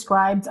just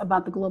described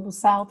about the global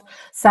South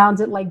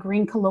sounded like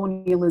green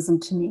colonialism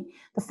to me.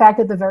 The fact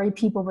that the very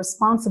people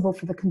responsible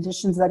for the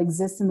conditions that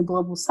exist in the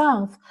global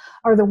South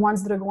are the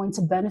ones that are going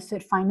to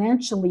benefit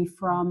financially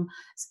from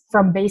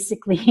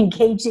basically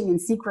engaging in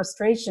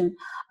sequestration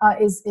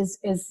is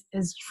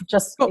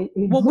just. Well,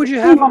 what would you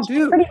have them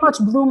do? It pretty much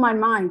blew my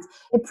mind.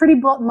 It pretty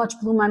much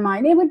blew my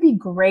mind. It would be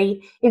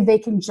great if they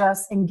can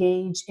just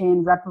engage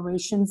in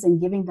reparations and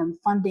giving them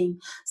funding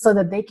so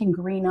that they can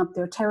green up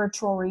their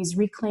territories,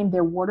 reclaim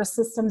their water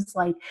systems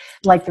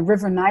like the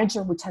River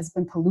Niger, which has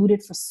been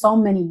polluted for so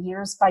many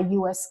years by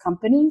U.S.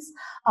 companies.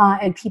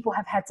 And people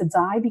have had to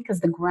die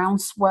because the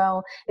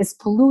groundswell is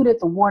polluted,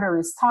 the water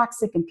is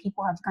toxic, and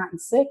people have gotten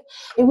sick.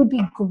 It would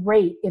be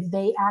great if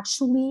they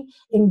actually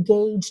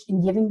engaged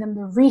in giving them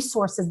the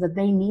resources that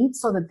they need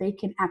so that they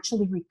can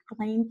actually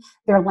reclaim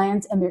their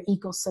lands and their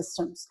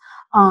ecosystems,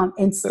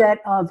 instead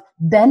of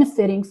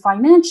benefiting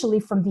financially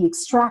from the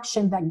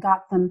extraction that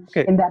got them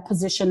in that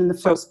position in the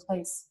first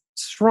place.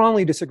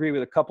 Strongly disagree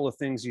with a couple of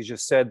things you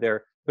just said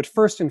there. But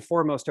first and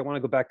foremost, I want to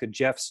go back to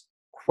Jeff's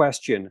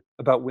question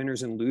about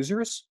winners and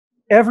losers.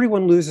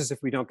 Everyone loses if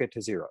we don't get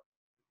to zero.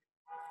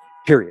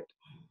 Period.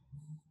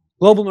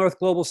 Global North,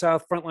 Global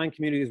South, frontline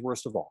communities,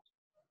 worst of all,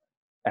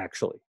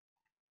 actually.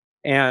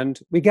 And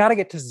we got to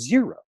get to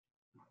zero.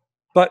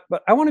 But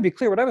I want to be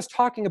clear, what I was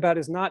talking about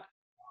is not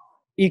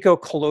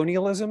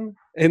eco-colonialism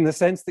in the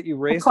sense that you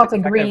raised. I called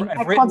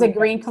it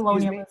green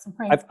colonialism.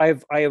 Right.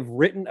 I have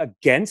written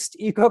against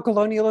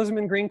eco-colonialism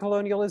and green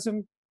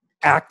colonialism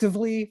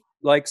actively,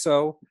 like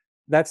so.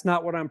 That's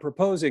not what I'm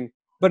proposing.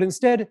 But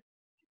instead,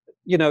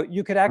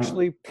 you could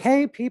actually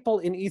pay people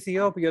in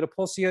Ethiopia to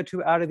pull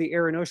CO2 out of the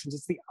air and oceans.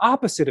 It's the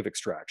opposite of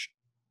extraction.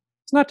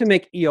 It's not to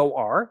make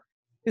EOR,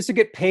 it's to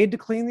get paid to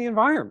clean the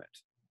environment.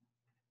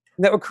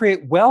 And that would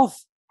create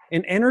wealth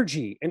and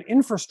energy and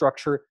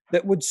infrastructure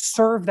that would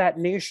serve that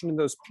nation and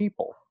those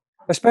people,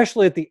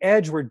 especially at the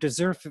edge where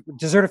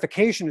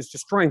desertification is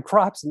destroying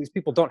crops and these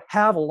people don't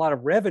have a lot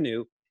of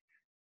revenue.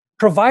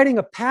 Providing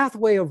a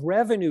pathway of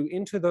revenue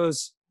into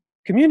those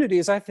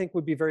communities, I think,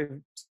 would be very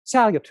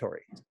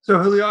salutary. So,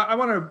 Julio, I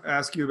want to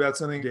ask you about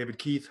something. David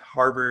Keith,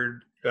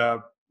 Harvard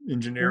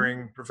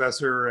engineering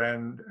professor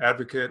and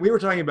advocate. We were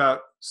talking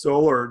about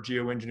solar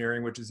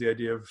geoengineering, which is the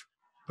idea of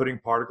putting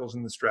particles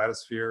in the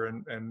stratosphere,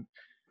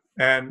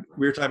 and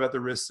we were talking about the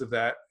risks of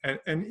that.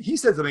 And he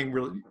said something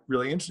really,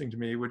 really interesting to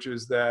me, which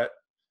is that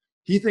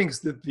he thinks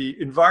that the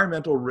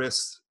environmental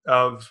risks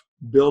of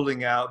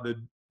building out the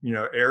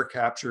air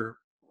capture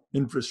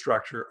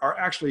infrastructure are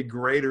actually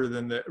greater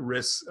than the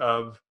risks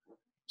of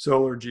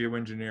solar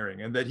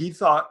geoengineering, and that he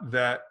thought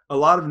that a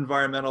lot of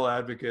environmental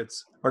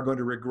advocates are going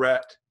to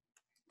regret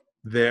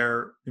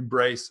their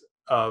embrace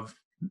of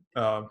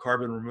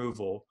carbon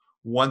removal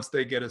once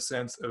they get a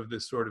sense of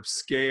this sort of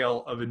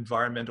scale of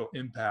environmental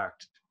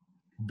impact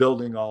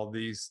building all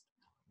these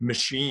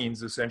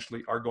machines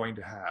essentially are going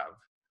to have.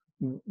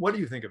 What do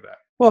you think of that?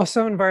 Well,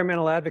 some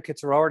environmental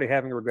advocates are already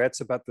having regrets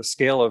about the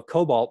scale of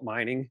cobalt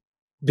mining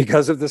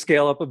because of the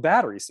scale up of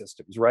battery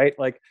systems, right?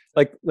 Like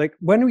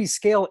when we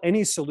scale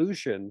any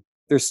solution,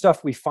 there's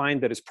stuff we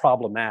find that is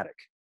problematic.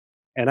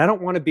 And I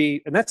don't want to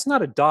be, and that's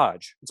not a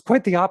dodge. It's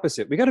quite the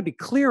opposite. We got to be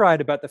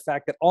clear-eyed about the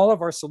fact that all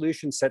of our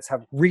solution sets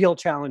have real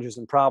challenges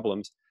and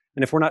problems.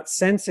 And if we're not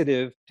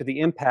sensitive to the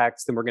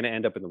impacts, then we're going to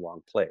end up in the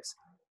wrong place.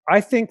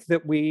 I think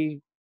that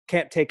we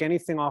can't take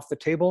anything off the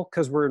table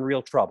because we're in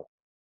real trouble.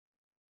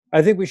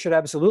 I think we should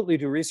absolutely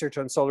do research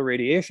on solar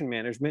radiation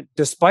management,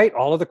 despite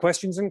all of the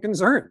questions and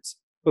concerns.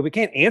 But we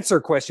can't answer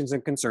questions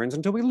and concerns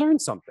until we learn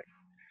something.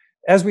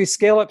 As we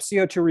scale up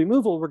CO2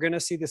 removal, we're going to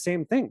see the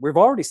same thing. We've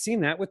already seen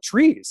that with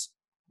trees.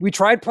 We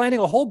tried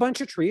planting a whole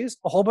bunch of trees,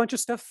 a whole bunch of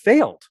stuff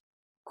failed.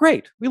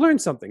 Great, we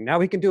learned something. Now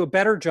we can do a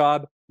better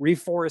job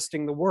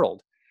reforesting the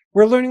world.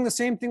 We're learning the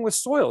same thing with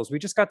soils. We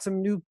just got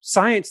some new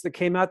science that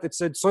came out that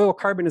said soil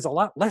carbon is a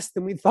lot less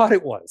than we thought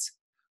it was.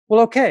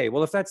 Well, okay,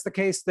 well, if that's the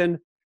case, then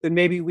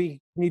maybe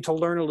we need to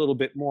learn a little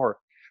bit more.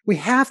 We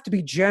have to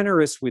be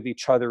generous with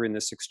each other in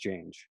this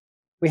exchange.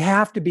 We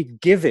have to be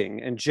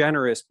giving and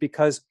generous,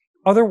 because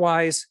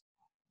otherwise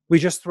we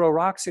just throw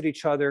rocks at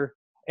each other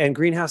and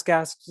greenhouse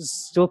gases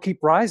still keep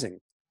rising.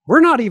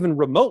 We're not even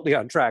remotely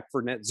on track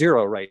for net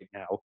zero right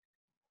now.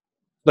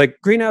 Like,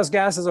 greenhouse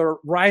gases are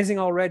rising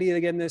already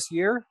again this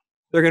year.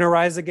 They're going to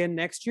rise again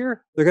next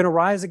year. They're going to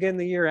rise again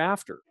the year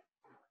after.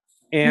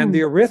 And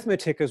the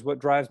arithmetic is what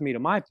drives me to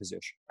my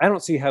position. I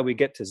don't see how we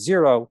get to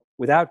zero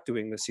without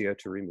doing the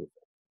CO2 removal.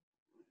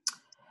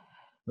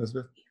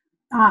 Elizabeth?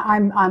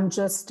 I'm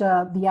just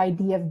the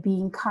idea of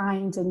being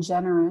kind and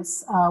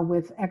generous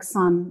with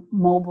Exxon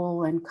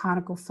Mobil and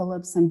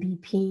ConocoPhillips and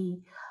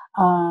BP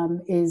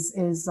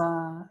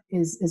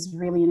is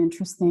really an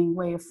interesting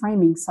way of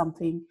framing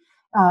something,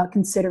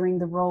 considering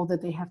the role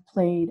that they have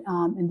played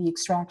in the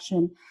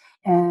extraction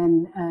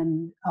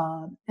and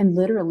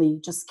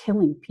literally just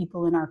killing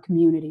people in our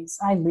communities.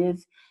 I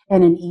live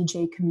in an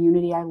EJ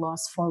community. I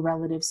lost 4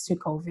 relatives to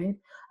COVID.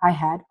 I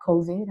had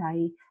COVID.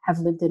 I have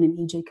lived in an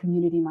EJ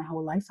community my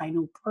whole life. I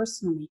know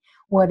personally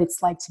what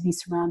it's like to be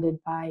surrounded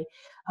by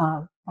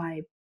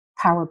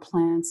power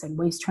plants and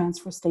waste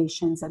transfer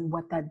stations and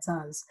what that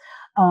does.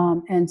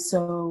 And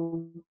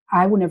so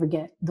I will never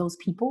get those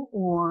people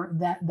or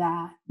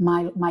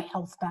my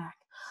health back.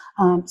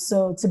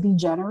 So to be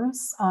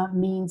generous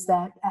means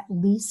that at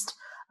least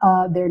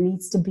there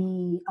needs to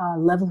be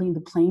leveling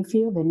the playing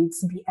field. There needs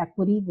to be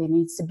equity. There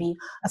needs to be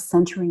a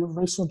centering of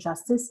racial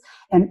justice,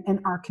 and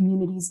our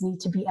communities need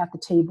to be at the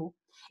table.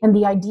 And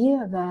the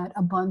idea that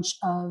a bunch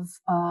of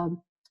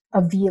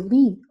the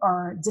elite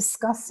are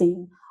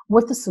discussing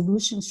what the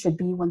solutions should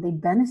be when they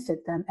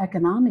benefit them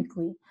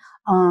economically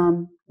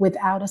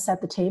without us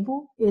at the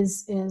table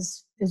is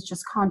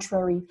just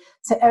contrary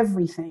to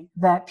everything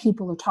that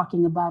people are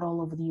talking about all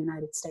over the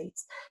United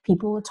States.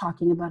 People are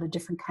talking about a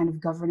different kind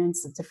of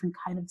governance, a different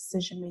kind of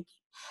decision making.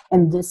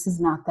 And this is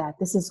not that.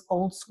 This is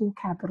old school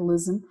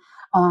capitalism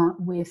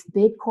with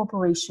big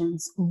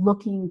corporations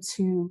looking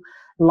to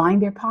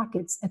line their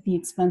pockets at the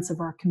expense of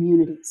our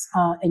communities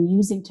and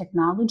using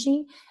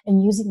technology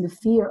and using the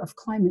fear of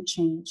climate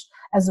change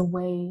as a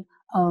way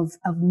of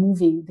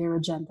moving their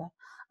agenda.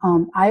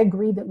 I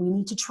agree that we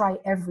need to try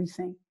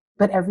everything,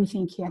 but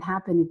everything can't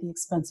happen at the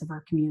expense of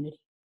our community.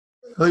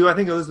 I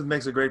think Elizabeth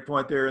makes a great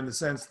point there in the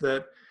sense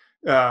that,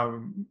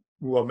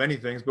 well, many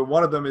things, but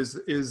one of them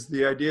is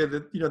the idea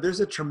that, you know, there's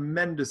a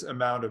tremendous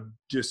amount of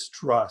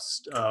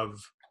distrust of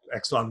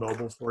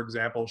ExxonMobil, for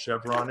example,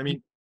 Chevron. I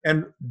mean,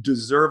 and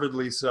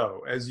deservedly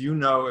so, as you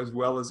know as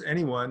well as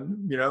anyone.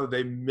 You know,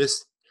 they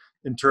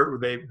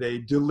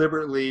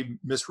deliberately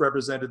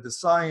misrepresented the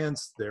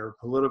science. Their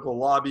political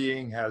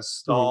lobbying has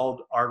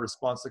stalled our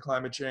response to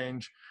climate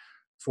change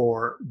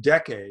for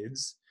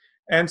decades.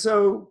 And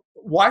so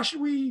why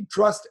should we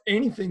trust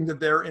anything that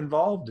they're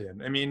involved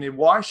in? I mean,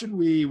 why should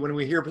we, when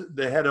we hear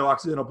the head of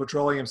Occidental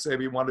Petroleum say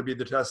we want to be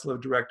the Tesla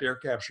of direct air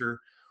capture,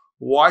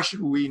 why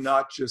should we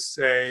not just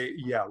say,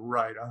 yeah,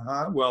 right,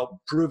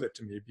 well, prove it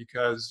to me,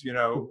 because, you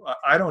know,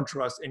 I don't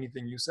trust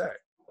anything you say.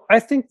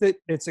 I think that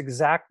it's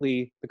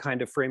exactly the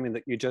kind of framing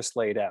that you just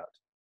laid out,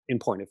 in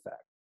point of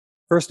fact.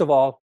 First of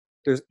all,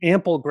 there's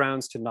ample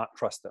grounds to not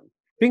trust them.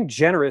 Being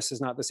generous is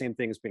not the same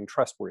thing as being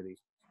trustworthy,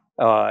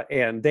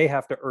 and they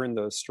have to earn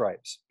those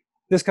stripes.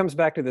 This comes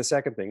back to the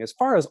second thing. As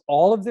far as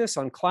all of this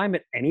on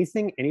climate,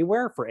 anything,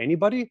 anywhere, for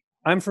anybody,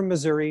 I'm from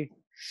Missouri,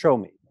 show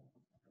me.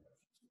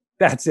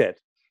 That's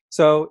it.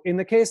 So in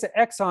the case of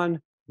Exxon,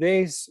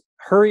 they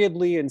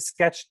hurriedly and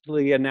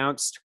sketchily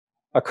announced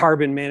a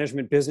carbon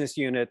management business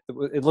unit.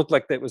 It looked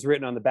like that was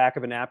written on the back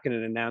of a napkin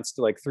and announced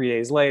like 3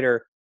 days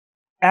later,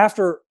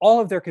 after all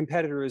of their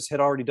competitors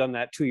had already done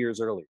that 2 years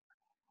earlier,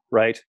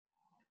 right?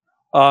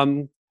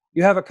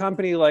 You have a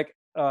company like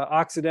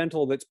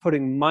Occidental that's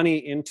putting money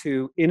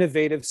into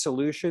innovative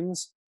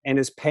solutions and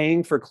is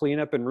paying for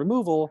cleanup and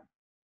removal,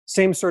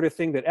 same sort of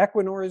thing that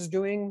Equinor is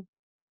doing.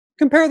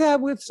 Compare that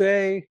with,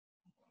 say,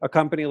 a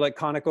company like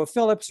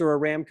ConocoPhillips or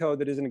Aramco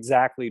that isn't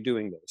exactly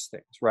doing those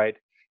things, right?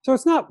 So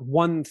it's not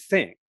one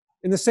thing.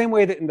 In the same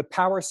way that in the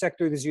power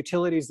sector, there's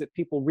utilities that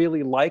people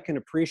really like and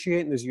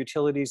appreciate, and there's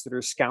utilities that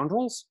are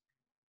scoundrels.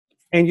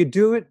 And you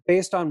do it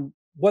based on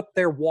what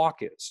their walk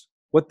is,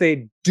 what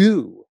they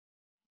do,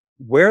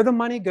 where the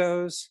money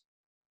goes,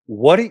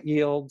 what it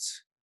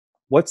yields,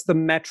 what's the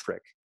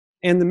metric.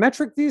 And the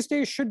metric these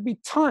days should be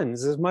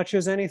tons as much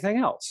as anything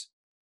else.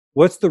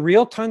 What's the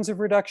real tons of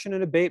reduction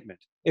and abatement?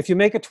 If you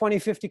make a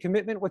 2050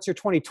 commitment, what's your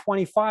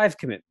 2025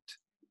 commitment?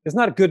 It's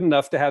not good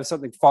enough to have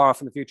something far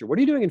off in the future. What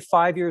are you doing in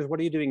 5 years? What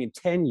are you doing in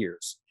 10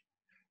 years?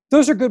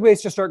 Those are good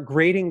ways to start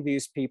grading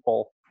these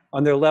people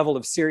on their level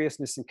of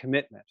seriousness and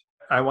commitment.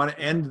 I want to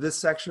end this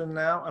section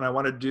now, and I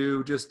want to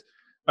do just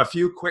a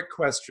few quick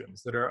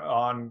questions that are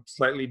on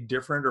slightly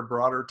different or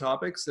broader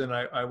topics. And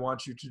I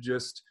want you to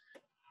just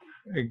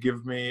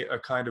give me a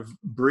kind of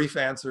brief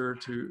answer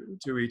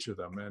to each of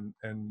them,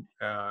 and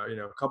you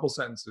know, a couple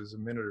sentences, a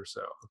minute or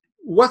so.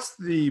 What's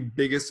the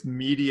biggest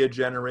media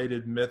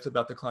generated myth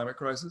about the climate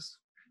crisis?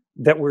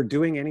 That we're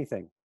doing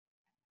anything.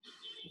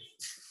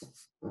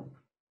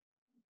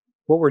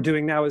 What we're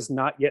doing now is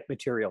not yet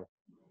material.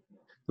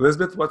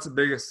 Elizabeth, what's the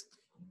biggest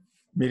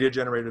media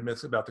generated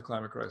myth about the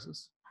climate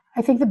crisis?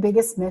 I think the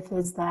biggest myth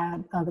is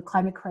that the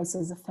climate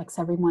crisis affects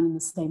everyone in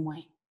the same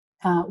way,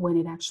 when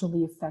it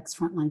actually affects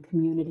frontline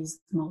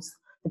communities the most,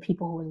 the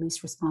people who are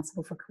least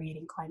responsible for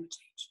creating climate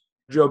change.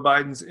 Joe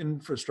Biden's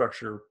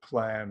infrastructure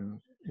plan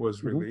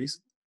was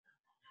released.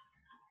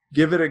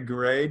 give it a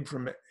grade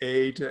from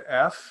A to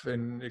F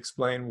and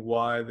explain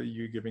why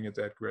you're giving it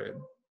that grade.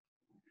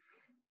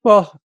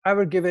 Well, I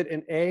would give it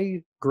an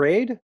A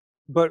grade,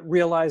 but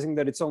realizing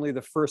that it's only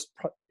the first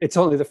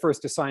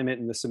assignment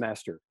in the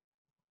semester.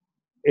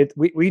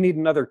 We need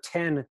another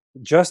 10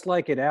 just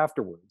like it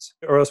afterwards,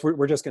 or else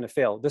we're just going to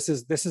fail. This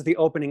is the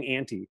opening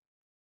ante.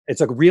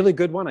 It's a really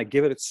good one. I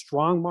give it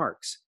strong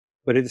marks,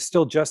 but it is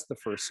still just the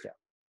first step.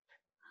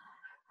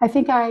 I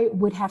think I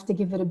would have to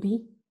give it a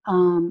B.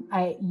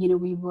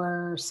 We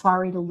were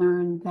sorry to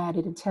learn that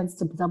it intends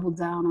to double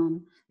down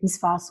on these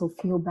fossil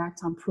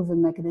fuel-backed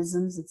unproven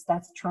mechanisms.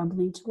 That's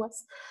troubling to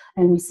us,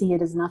 and we see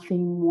it as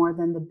nothing more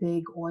than the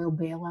big oil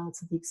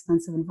bailouts at the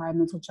expense of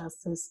environmental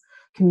justice,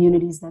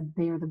 communities that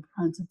bear the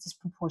brunt of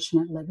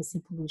disproportionate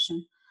legacy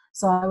pollution.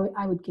 So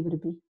I would give it a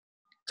B.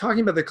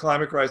 Talking about the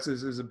climate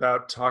crisis is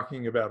about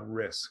talking about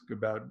risk,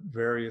 about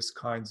various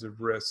kinds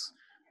of risks.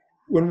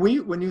 When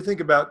you think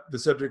about the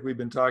subject we've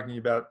been talking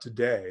about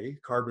today,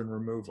 carbon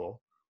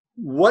removal,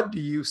 what do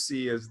you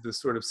see as the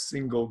sort of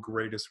single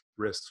greatest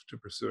risk to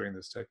pursuing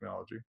this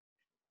technology?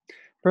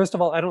 First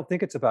of all, I don't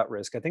think it's about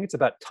risk. I think it's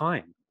about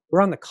time.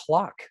 We're on the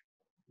clock.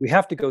 We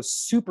have to go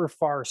super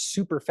far,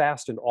 super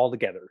fast, and all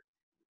together.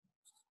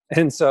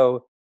 And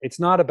so it's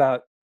not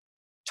about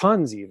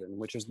tons, even,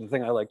 which is the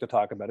thing I like to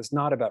talk about. It's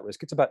not about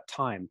risk. It's about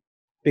time,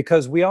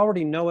 because we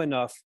already know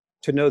enough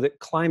to know that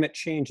climate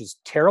change is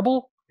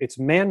terrible. It's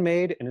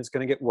man-made, and it's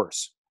going to get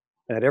worse.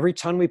 And that every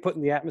ton we put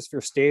in the atmosphere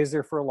stays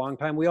there for a long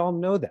time. We all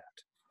know that.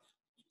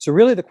 So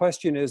really the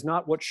question is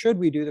not what should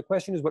we do? The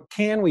question is what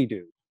can we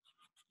do?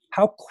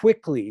 How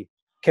quickly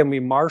can we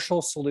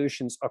marshal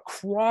solutions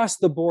across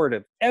the board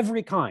of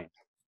every kind?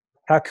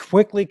 How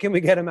quickly can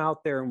we get them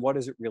out there, and what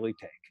does it really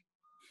take?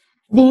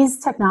 These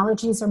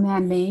technologies are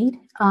man-made,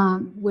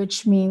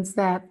 which means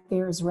that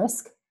there's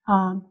risk,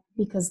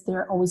 because there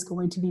are always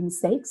going to be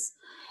mistakes.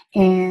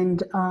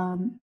 And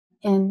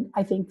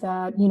I think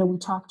that,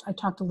 I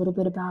talked a little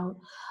bit about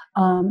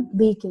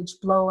leakage,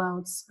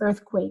 blowouts,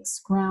 earthquakes,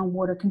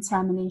 groundwater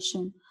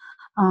contamination.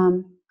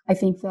 I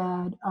think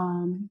that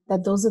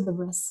those are the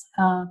risks,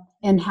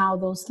 and how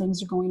those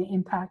things are going to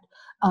impact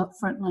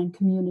frontline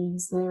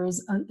communities. There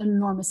is an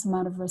enormous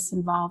amount of risk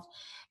involved,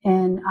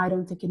 and I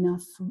don't think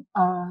enough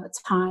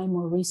time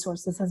or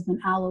resources has been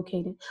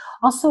allocated.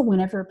 Also,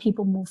 whenever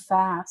people move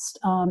fast,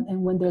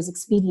 and when there's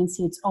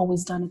expediency, it's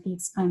always done at the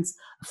expense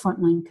of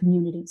frontline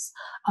communities.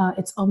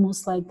 It's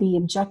almost like the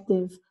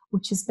objective,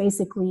 which is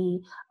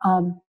basically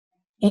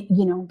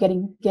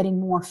getting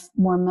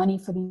more money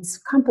for these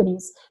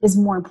companies, is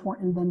more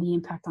important than the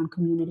impact on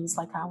communities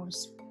like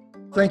ours.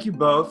 Thank you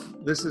both.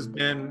 This has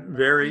been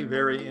very,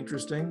 very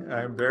interesting.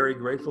 I'm very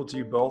grateful to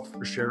you both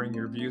for sharing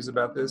your views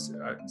about this.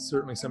 It's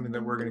certainly something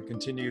that we're going to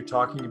continue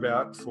talking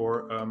about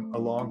for a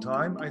long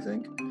time, I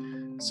think.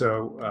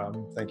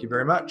 So thank you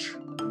very much.